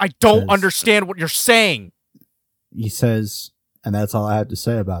 Mark, I don't understand what you're saying. He says, and that's all I have to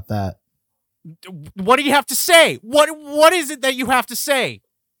say about that. What do you have to say? What is it that you have to say?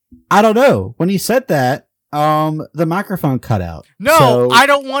 I don't know. When he said that, the microphone cut out. No, so I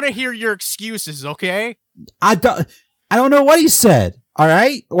don't want to hear your excuses, okay? I don't know what he said. All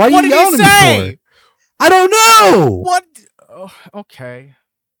right? Why are you yelling at me for? I don't know. What? Oh, okay.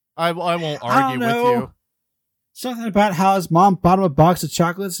 I won't argue with you. Something about how his mom bought him a box of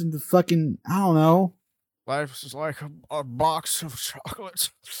chocolates and the fucking, I don't know. Life is like a box of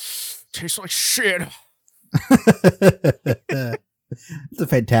chocolates. Tastes like shit. It's a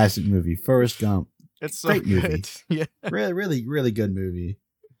fantastic movie. Forrest Gump. It's so great movie. Yeah. Really, really, really good movie.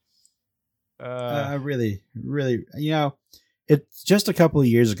 Really, you know, it's just a couple of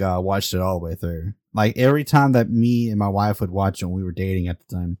years ago I watched it all the way through. Like every time that me and my wife would watch it when we were dating at the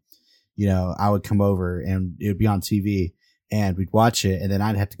time, you know, I would come over and it would be on TV and we'd watch it and then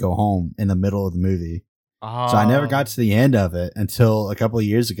I'd have to go home in the middle of the movie. Oh. So I never got to the end of it until a couple of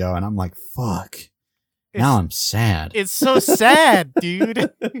years ago and I'm like, fuck. Now I'm sad. It's so sad,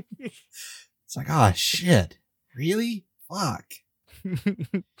 dude. It's like, oh shit. Really? Fuck.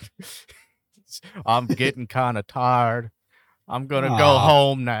 I'm getting kind of tired. I'm going to go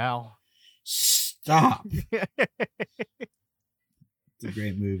home now. Stop. It's a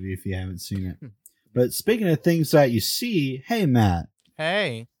great movie if you haven't seen it. But speaking of things that you see, hey, Matt.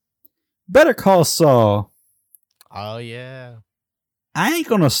 Hey. Better Call Saul. Oh, yeah. I ain't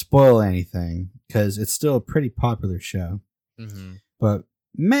going to spoil anything because it's still a pretty popular show. Mm-hmm. But,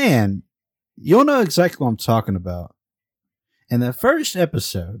 man, you'll know exactly what I'm talking about. In the first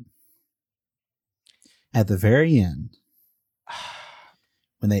episode, at the very end,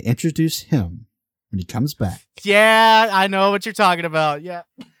 when they introduce him, when he comes back. Yeah, I know what you're talking about. Yeah.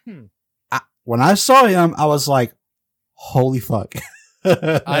 When I saw him, I was like, holy fuck.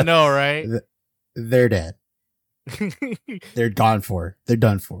 I know, right? They're dead. They're gone for. They're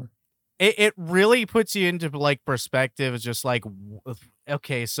done for. It really puts you into like perspective. It's just like,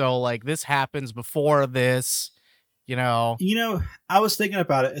 okay, so like this happens before this, you know. You know, I was thinking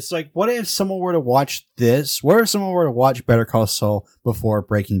about it. It's like, what if someone were to watch this? What if someone were to watch Better Call Saul before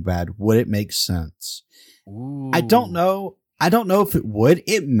Breaking Bad? Would it make sense? Ooh. I don't know. I don't know if it would.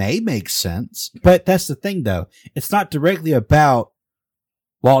 It may make sense, but that's the thing, though. It's not directly about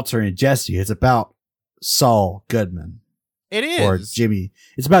Walter and Jesse. It's about Saul Goodman. It is. Or Jimmy.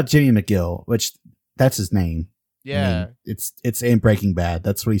 It's about Jimmy McGill, which that's his name. Yeah. I mean, it's in Breaking Bad.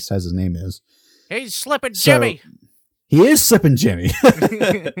 That's what he says his name is. He's Slippin' Jimmy. He is Slippin' Jimmy.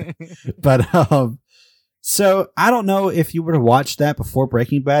 But, so I don't know if you were to watch that before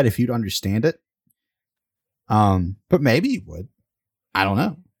Breaking Bad, if you'd understand it. But maybe you would. I don't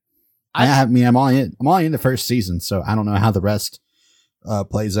know. I mean, I'm only in the first season, so I don't know how the rest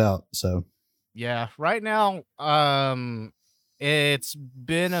plays out. So Yeah, right now, it's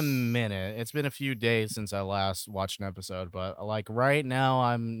been a minute. It's been a few days since I last watched an episode, but like right now,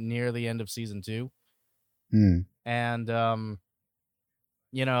 I'm near the end of season 2, Hmm. and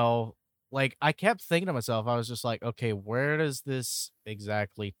you know, like I kept thinking to myself, I was just like, okay, where does this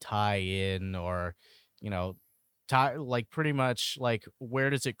exactly tie in, or you know, tie like pretty much like where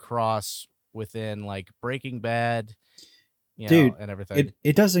does it cross within like Breaking Bad, Dude, and everything.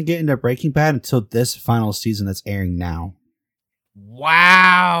 it doesn't get into Breaking Bad until this final season that's airing now.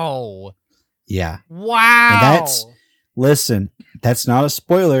 Wow. Yeah. Wow. And listen, that's not a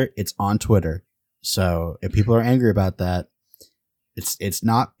spoiler. It's on Twitter. So if people are angry about that, it's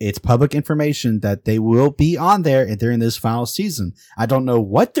public information that they will be on there during this final season. I don't know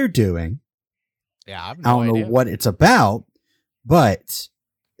what they're doing. Yeah, I don't know what it's about, but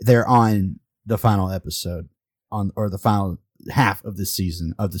they're on the final episode or the final half of the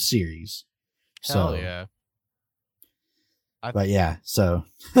season of the series. Hell yeah. But yeah, so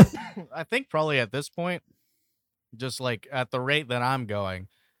I think probably at this point, just like at the rate that I'm going,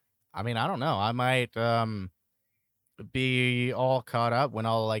 I mean, I don't know. I might be all caught up when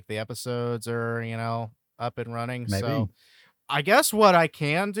all like the episodes are, up and running. Maybe. So I guess what I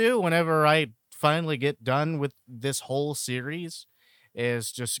can do whenever I finally get done with this whole series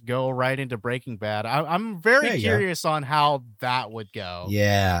is just go right into Breaking Bad. I'm very curious on how that would go.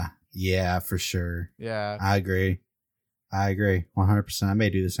 Yeah, for sure. Yeah. I agree 100%. I may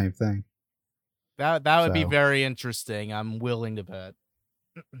do the same thing. That would be very interesting. I'm willing to bet.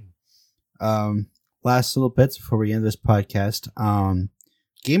 Last little bits before we end this podcast.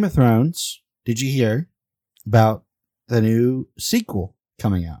 Game of Thrones. Did you hear about the new sequel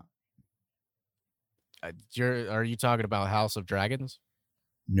coming out? Are you talking about House of Dragons?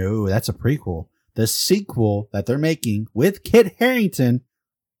 No, that's a prequel. The sequel that they're making with Kit Harington.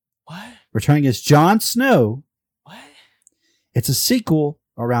 What? Returning as Jon Snow. What? It's a sequel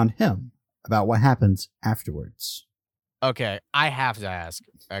around him, about what happens afterwards. Okay, I have to ask.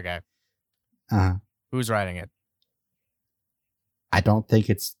 Okay. Who's writing it? I don't think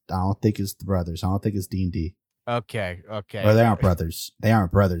it's the brothers. I don't think it's D&D. Okay. Or they aren't brothers. They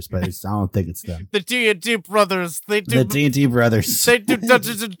aren't brothers, but I don't think it's them. The D&D brothers. They do the D&D brothers. They do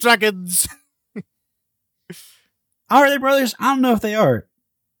Dungeons and Dragons. Are they brothers? I don't know if they are.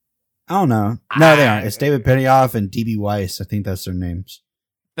 I don't know. No, they aren't. It's David Benioff and D.B. Weiss. I think that's their names.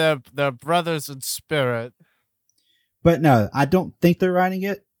 They're brothers in spirit. But no, I don't think they're writing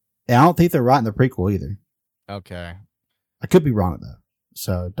it. And I don't think they're writing the prequel either. Okay. I could be wrong though,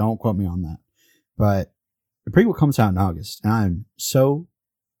 so don't quote me on that. But the prequel comes out in August, and I'm so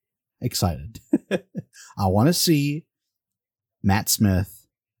excited. I want to see Matt Smith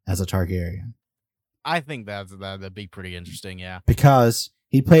as a Targaryen. I think that'd be pretty interesting, yeah. Because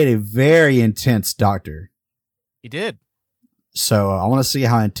he played a very intense doctor. He did. So I want to see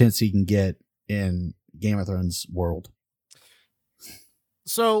how intense he can get in Game of Thrones world.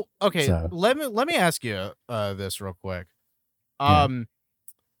 So, okay, let me ask you this real quick.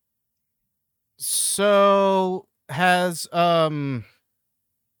 So has God,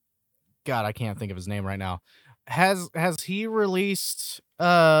 I can't think of his name right now. Has he released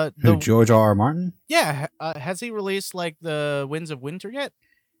George R.R. Martin? Yeah, has he released like the Winds of Winter yet?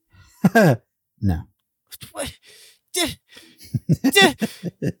 No. What?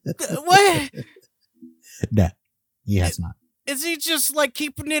 What? No, he has not. Is he just like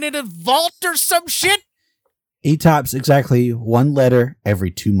keeping it in a vault or some shit? He types exactly one letter every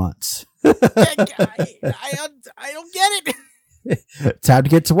 2 months. I don't get it. Time to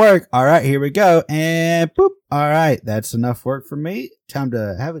get to work. All right, here we go. And boop. All right, that's enough work for me. Time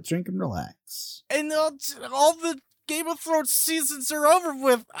to have a drink and relax. And all the Game of Thrones seasons are over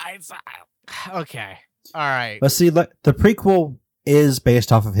with. Okay. All right. Let's see. Look, the prequel is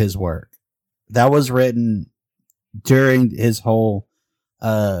based off of his work. That was written during his whole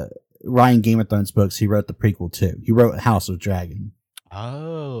writing Game of Thrones books. He wrote the prequel too. He wrote House of Dragon.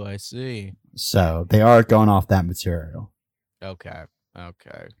 Oh, I see. So they are going off that material. Okay.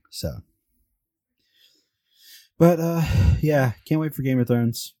 So, but yeah, can't wait for Game of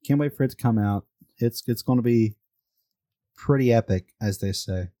Thrones. Can't wait for it to come out. It's going to be pretty epic, as they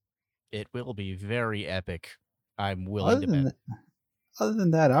say. It will be very epic. I'm willing to bet. Other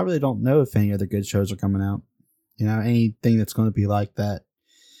than that, I really don't know if any other good shows are coming out. You know, anything that's going to be like that.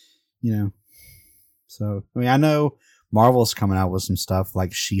 You know, so I mean, I know Marvel's coming out with some stuff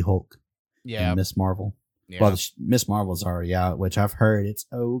like She-Hulk. Yeah, and Miss Marvel. Yeah. Well, Miss Marvel's already out, which I've heard it's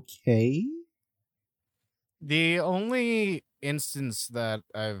okay. The only instance that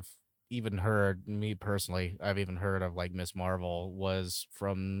I've even heard, me personally, I've even heard of like Miss Marvel was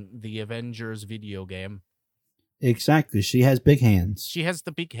from the Avengers video game. Exactly. She has big hands. She has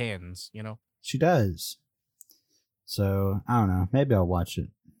the big hands, you know? She does. So, I don't know. Maybe I'll watch it.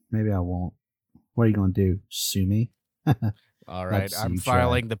 Maybe I won't. What are you going to do? Sue me? All right. I'm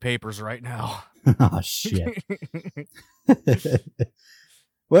filing the papers right now. Oh, shit.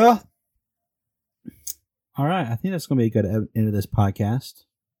 Well, all right. I think that's going to be a good end of this podcast.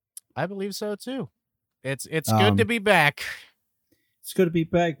 I believe so, too. It's good to be back. It's good to be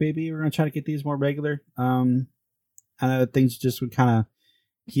back, baby. We're going to try to get these more regular. I know things just would kind of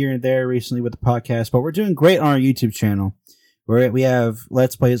here and there recently with the podcast, but we're doing great on our YouTube channel. We have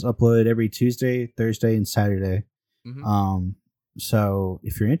Let's Plays uploaded every Tuesday, Thursday, and Saturday. Mm-hmm. So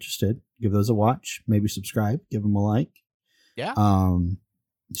if you're interested, give those a watch. Maybe subscribe. Give them a like. Yeah.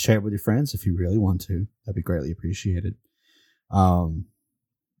 Share it with your friends if you really want to. That'd be greatly appreciated. And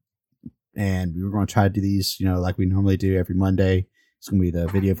we're going to try to do these, like we normally do every Monday. It's going to be the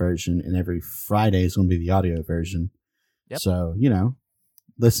video version, and every Friday is going to be the audio version. Yep. So,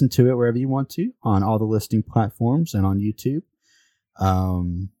 listen to it wherever you want to on all the listening platforms and on YouTube.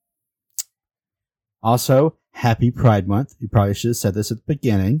 Also, happy Pride Month. You probably should have said this at the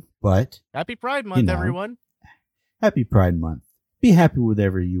beginning, but happy Pride Month, everyone. Happy Pride Month. Be happy with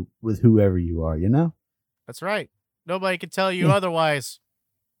whoever you are, That's right. Nobody can tell you otherwise.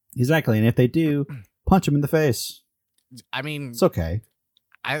 Exactly. And if they do, punch them in the face. I mean, it's okay.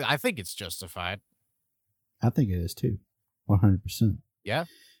 I think it's justified. I think it is too. 100%. Yeah.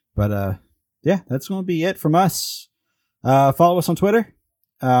 But yeah, that's going to be it from us. Follow us on Twitter.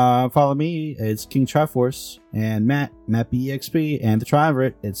 Follow me. It's King Triforce, and Matt BEXP, and the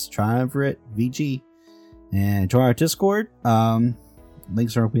Triumvirate. It's Triumvirate VG. And join our Discord.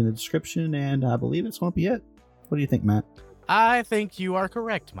 Links are in the description, and I believe it's going to be it. What do you think, Matt? I think you are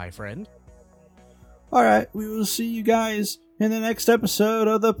correct, my friend. All right, we will see you guys in the next episode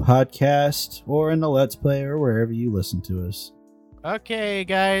of the podcast, or in the Let's Play, or wherever you listen to us. Okay,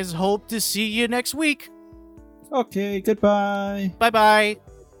 guys. Hope to see you next week. Okay, goodbye. Bye-bye.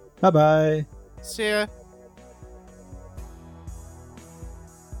 Bye-bye. See ya.